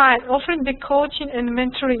 9, offering the coaching and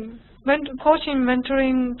mentoring.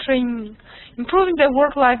 Mentoring training. Improving the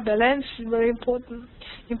work-life balance is very important.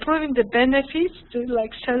 Improving the benefits,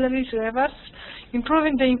 like salaries, rewards.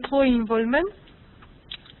 Improving the employee involvement.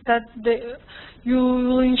 That you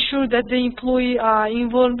will ensure that the employee are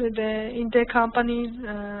involved in the company's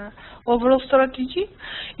overall strategy.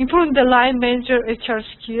 Improving the line manager HR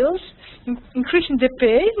skills. Increasing the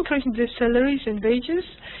pay, increasing the salaries and wages.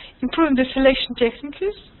 Improving the selection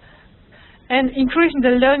techniques. And increasing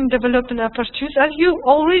the learning development opportunities. As you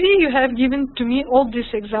have given to me all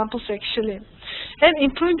these examples actually. And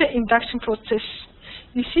improving the induction process.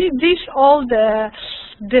 You see, these all the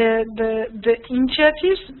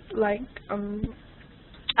initiatives, like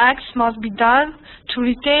acts must be done to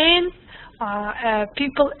retain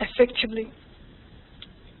people effectively.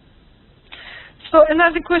 So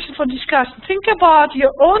another question for discussion. Think about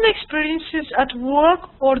your own experiences at work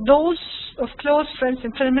or those of close friends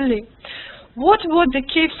and family. What were the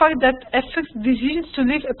key factors that affect decisions to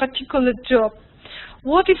leave a particular job?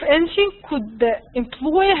 What, if anything, could the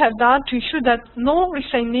employer have done to ensure that no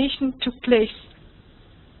resignation took place?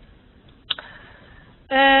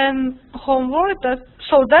 And homework.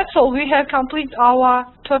 So that's all. We have completed our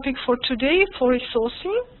topic for today for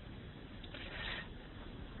resourcing.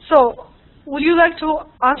 So, would you like to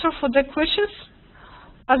answer for the questions?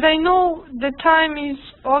 As I know the time is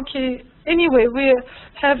okay. Anyway, we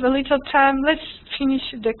have a little time. Let's finish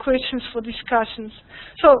the questions for discussions.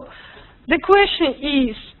 So, the question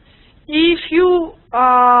is, if you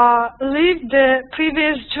leave the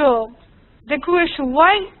previous job, the question,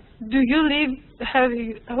 why did you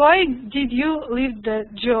leave the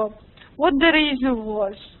job? What the reason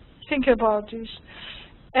was? Think about this.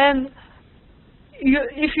 And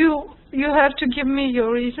if you have to give me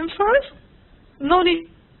your reason first. No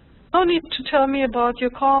need to tell me about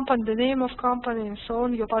your company, the name of company and so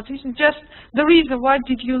on, your position, just the reason why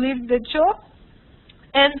did you leave the job.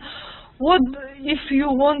 And what, if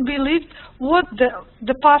you won't believe, what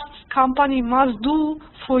the past company must do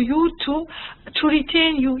for you to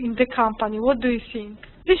retain you in the company? What do you think?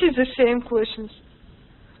 This is the same questions.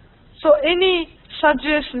 So any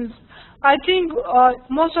suggestions? I think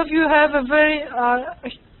most of you have a very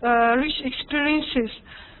rich experiences.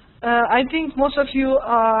 I think most of you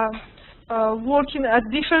are working at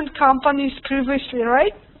different companies previously,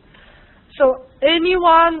 right? So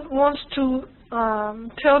anyone wants to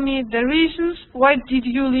tell me the reasons why did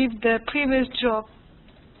you leave the previous job.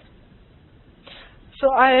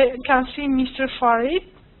 So I can see Mr. Farid.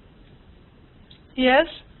 Yes,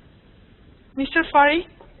 Mr. Farid,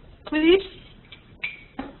 please.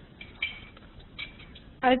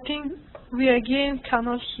 I think we again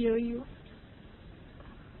cannot hear you.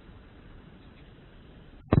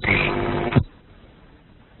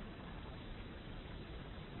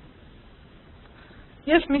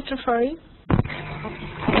 Yes, Mr. Farid.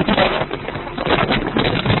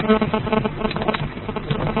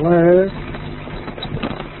 Hello?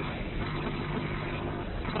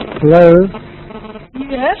 Hello?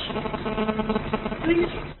 Yes,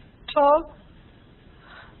 please talk.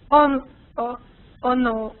 Oh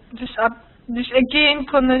no, this again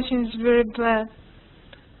connection is very bad.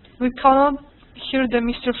 We cannot hear the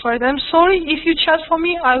Mr. Farid. I'm sorry, if you chat for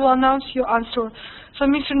me, I will announce your answer. So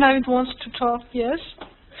Mr. Navid wants to talk, yes?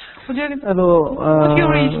 Hello. What's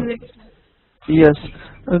your reason? Yes.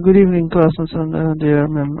 Good evening, classmates and dear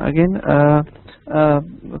ma'am. Again,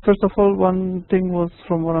 first of all, one thing was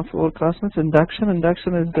from one of our classmates, induction.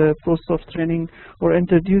 Induction is the process of training or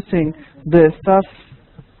introducing the staff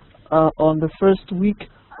on the first week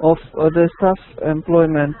of the staff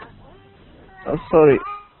employment. Sorry.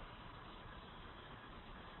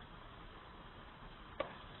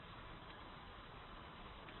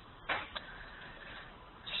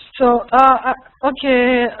 So,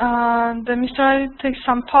 okay, the Mr. Ali takes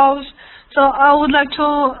some pause. So I would like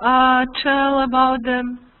to tell about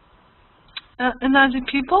the another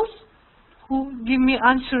people who give me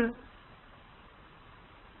answer.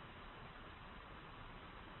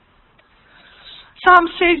 Some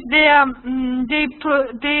say they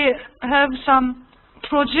have some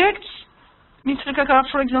projects. Mr. Kakar,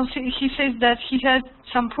 for example, he says that he had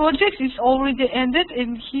some projects. It's already ended,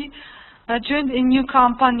 and he joined a new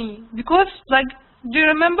company. Because, like, do you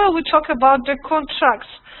remember we talked about the contracts,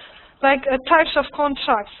 like types of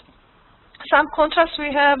contracts? Some contracts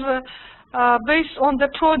we have based on the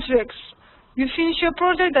projects. You finish your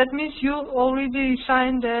project, that means you already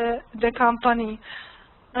signed the company.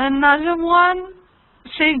 Another one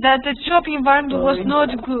says that the job environment was not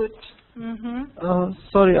good.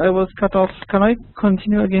 Sorry, I was cut off. Can I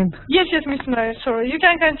continue again? Yes, Mr. Nair, sorry. You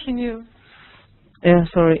can continue. Yeah,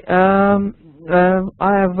 sorry. I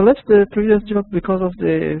have left the previous job because of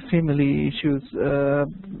the family issues.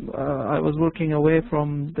 I was working away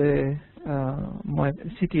from the my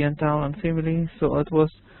city and town and family, so it was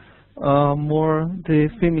more the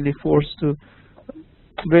family force to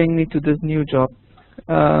bring me to this new job.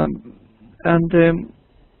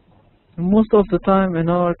 Most of the time in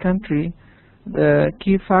our country, the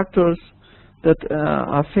key factors that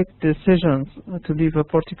affect decisions to leave a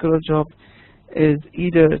particular job is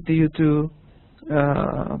either due to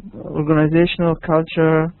organizational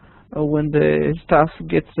culture, when the staff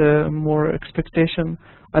gets more expectation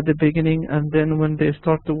at the beginning, and then when they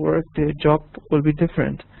start to work, the job will be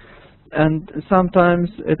different. And sometimes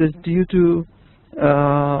it is due to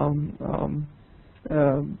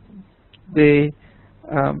the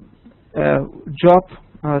job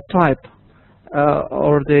type,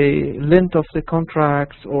 or the length of the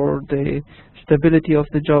contracts, or the stability of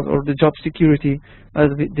the job, or the job security, as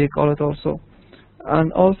they call it also.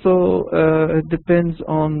 And also it depends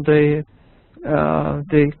on the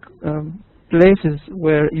places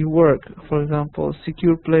where you work. For example,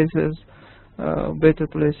 secure places, better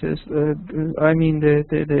places. I mean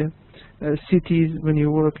the cities when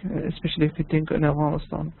you work, especially if you think in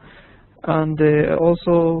Afghanistan. And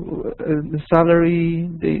also the salary,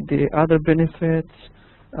 the other benefits,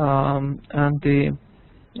 and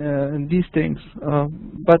these things.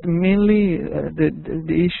 But mainly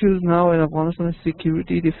the issues now in Afghanistan is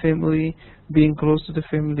security, the family, being close to the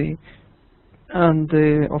family, and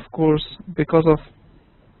of course, because of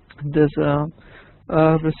this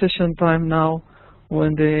recession time now,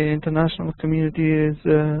 when the international community is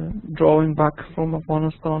drawing back from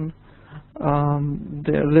Afghanistan,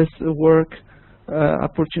 there are less work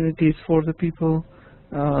opportunities for the people,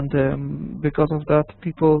 and because of that,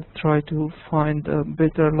 people try to find a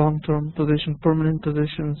better long-term position, permanent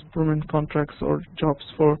positions, permanent contracts, or jobs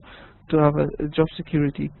to have a job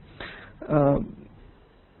security.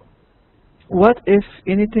 What, if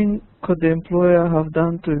anything, could the employer have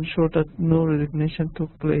done to ensure that no resignation took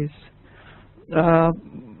place?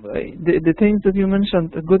 The things that you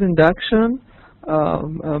mentioned: a good induction,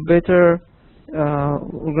 a better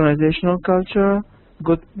organizational culture,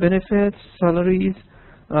 good benefits, salaries,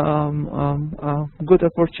 good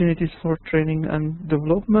opportunities for training and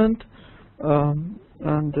development,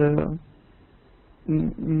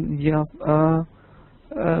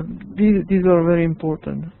 These are very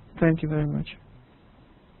important. Thank you very much.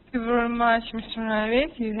 Thank you very much, Mr.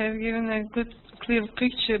 Navid. You have given a good, clear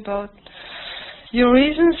picture about your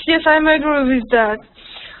reasons. Yes, I agree with that.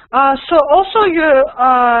 So also you're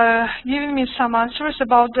giving me some answers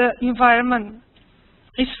about the environment.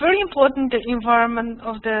 It's very important, the environment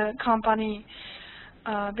of the company,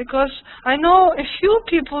 because I know a few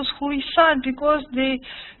people who resigned because they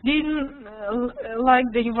didn't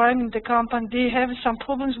like the environment in the company. They have some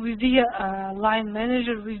problems with their line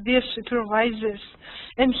manager, with their supervisors.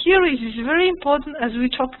 And here it is very important, as we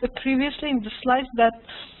talked previously in the slides, that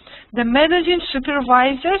the managing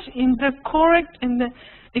supervisors in the correct and the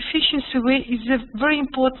efficiency way is very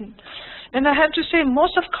important. And I have to say,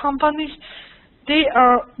 most of companies, they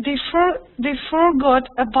forgot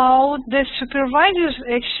about the supervisors,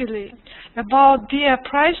 actually, about the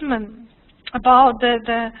appraisement, about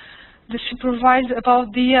the supervisor,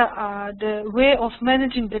 about the way of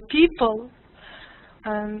managing the people.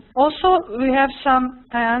 And also we have some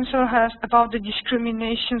answer about the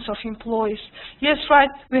discriminations of employees. Yes, right.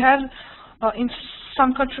 We have in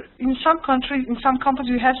some companies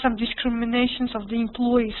we have some discriminations of the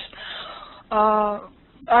employees.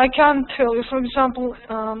 I can tell you, for example,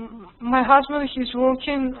 my husband, he's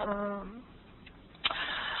working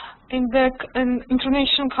in an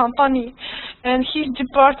international company, and his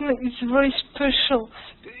department is very special.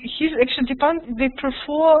 His actual department, they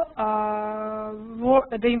prefer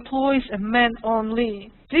the employees a men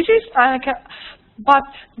only. This is but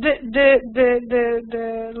let's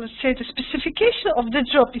say the specification of the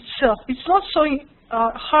job itself, it's not so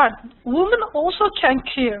hard. Women also can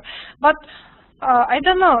care, but I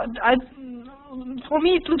don't know. For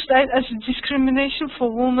me, it looks like as a discrimination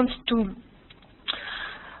for women too.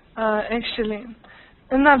 Actually,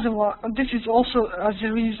 another one. This is also as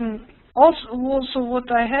a reason. Also,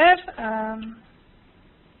 what I have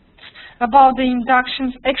about the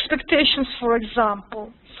inductions expectations, for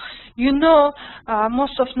example. You know,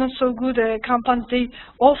 most of not so good companies, they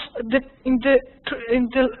in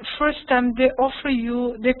the first time they offer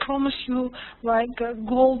you, they promise you like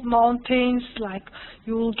gold mountains, like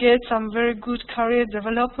you will get some very good career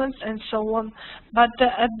developments and so on. But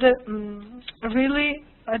at the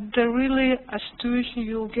real situation,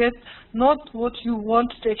 you'll get not what you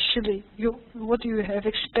want actually, what you have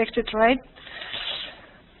expected, right?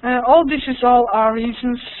 All this is all our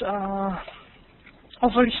reasons.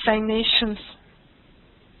 Of resignations.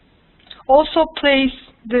 Also place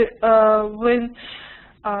when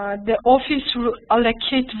the office will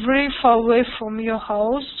allocate very far away from your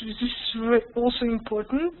house. This is also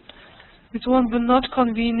important. It won't be not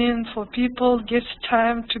convenient for people, get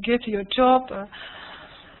time to get your job.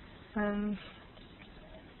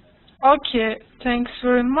 Okay, thanks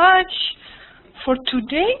very much for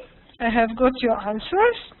today. I have got your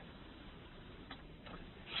answers.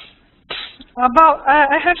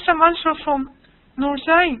 I have some answer from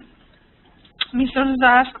Nurzai. Mr.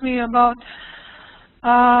 Nurzai asked me about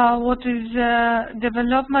what is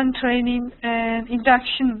development, training, and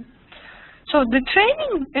induction. So the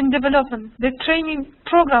training and development, the training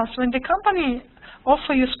programs, when the company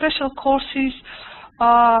offer you special courses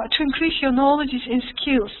to increase your knowledge and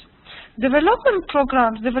skills. Development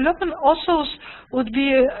programs, development also would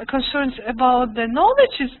be concerned about the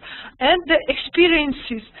knowledges and the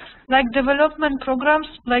experiences, like development programs,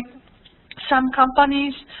 like some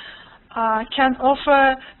companies can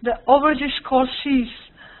offer the overseas courses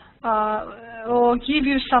or give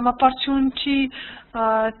you some opportunity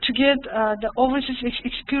to get the overseas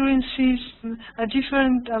experiences,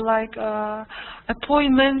 different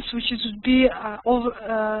appointments, which would be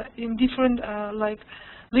in different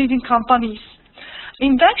leading companies.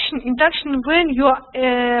 Induction when you are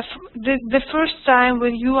the first time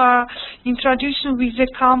when you are introduced with the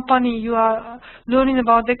company, you are learning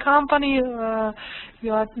about the company,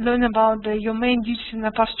 you are learning about your main duties and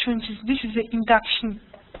opportunities. This is the induction.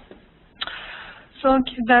 So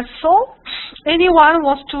that's all. Anyone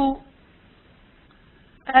wants to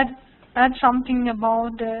add something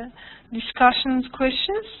about the discussions,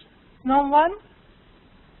 questions? No one?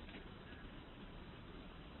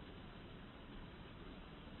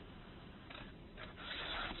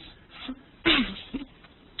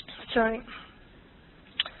 Sorry.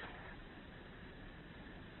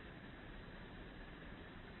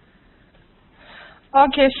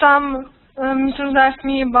 Okay, some students asked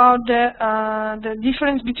me about the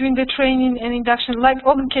difference between the training and induction. Like,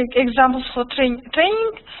 okay, examples for training.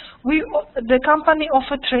 Training, the company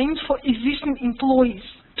offer training for existing employees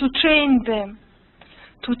to train them.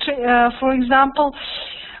 For example,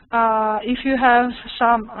 if you have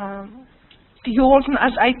some you're working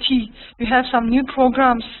as IT, you have some new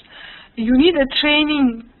programs, you need a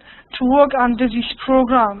training to work under this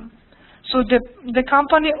program. So the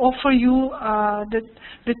company offer you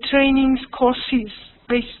the trainings courses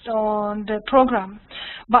based on the program.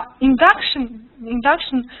 But induction,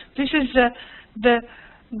 this is the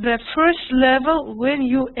first level when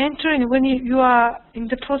you enter and when you are in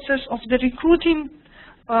the process of the recruiting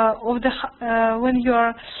when you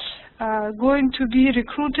are going to be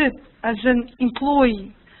recruited as an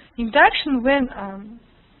employee. Induction when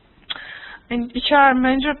an HR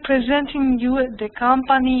manager presenting you the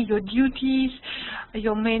company, your duties,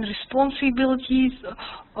 your main responsibilities,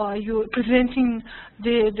 you're presenting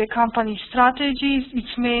the company strategies,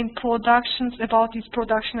 its main productions, about its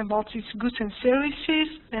production, about its goods and services,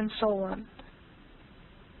 and so on.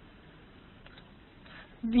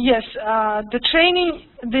 Yes, the training,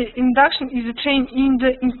 the induction is a training in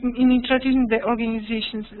introducing the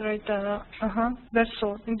organizations, right? That's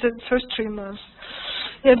all, in the first 3 months.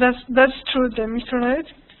 Yeah, that's true. The Mr. Knight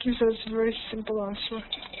gives us a very simple answer.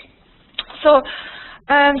 So,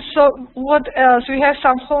 what else? We have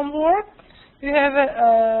some homework. We have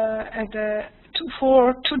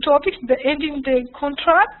for 2 topics: the ending the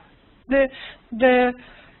contract.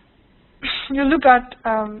 You look at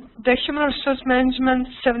the Human Resource Management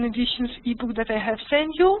 7 editions ebook that I have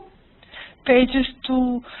sent you, pages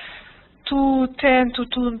 210 to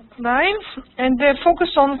 209, and the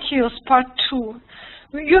focus on skills, part 2.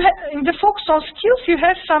 In the focus on skills, you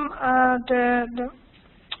have some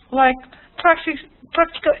like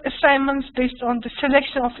practical assignments based on the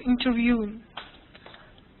selection of interviewing.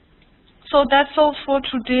 So that's all for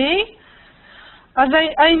today. As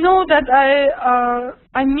I know that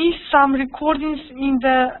I missed some recordings in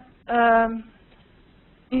the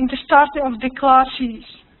starting of the classes.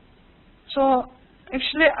 So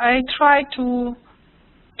actually I try to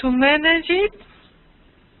manage it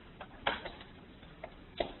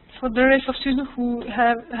for the rest of students who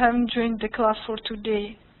haven't joined the class for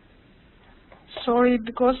today. Sorry,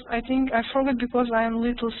 because I think I forgot because I am a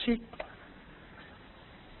little sick.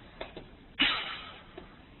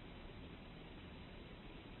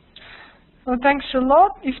 So thanks a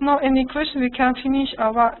lot. If not any questions, we can finish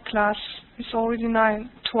our class. It's already 2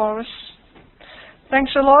 hours.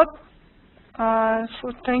 Thanks a lot.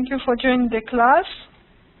 Thank you for joining the class.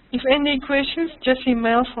 If any questions, just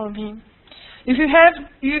email for me. If you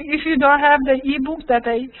don't have the ebook that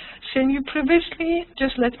I sent you previously,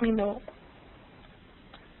 just let me know.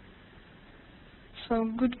 So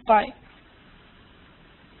goodbye.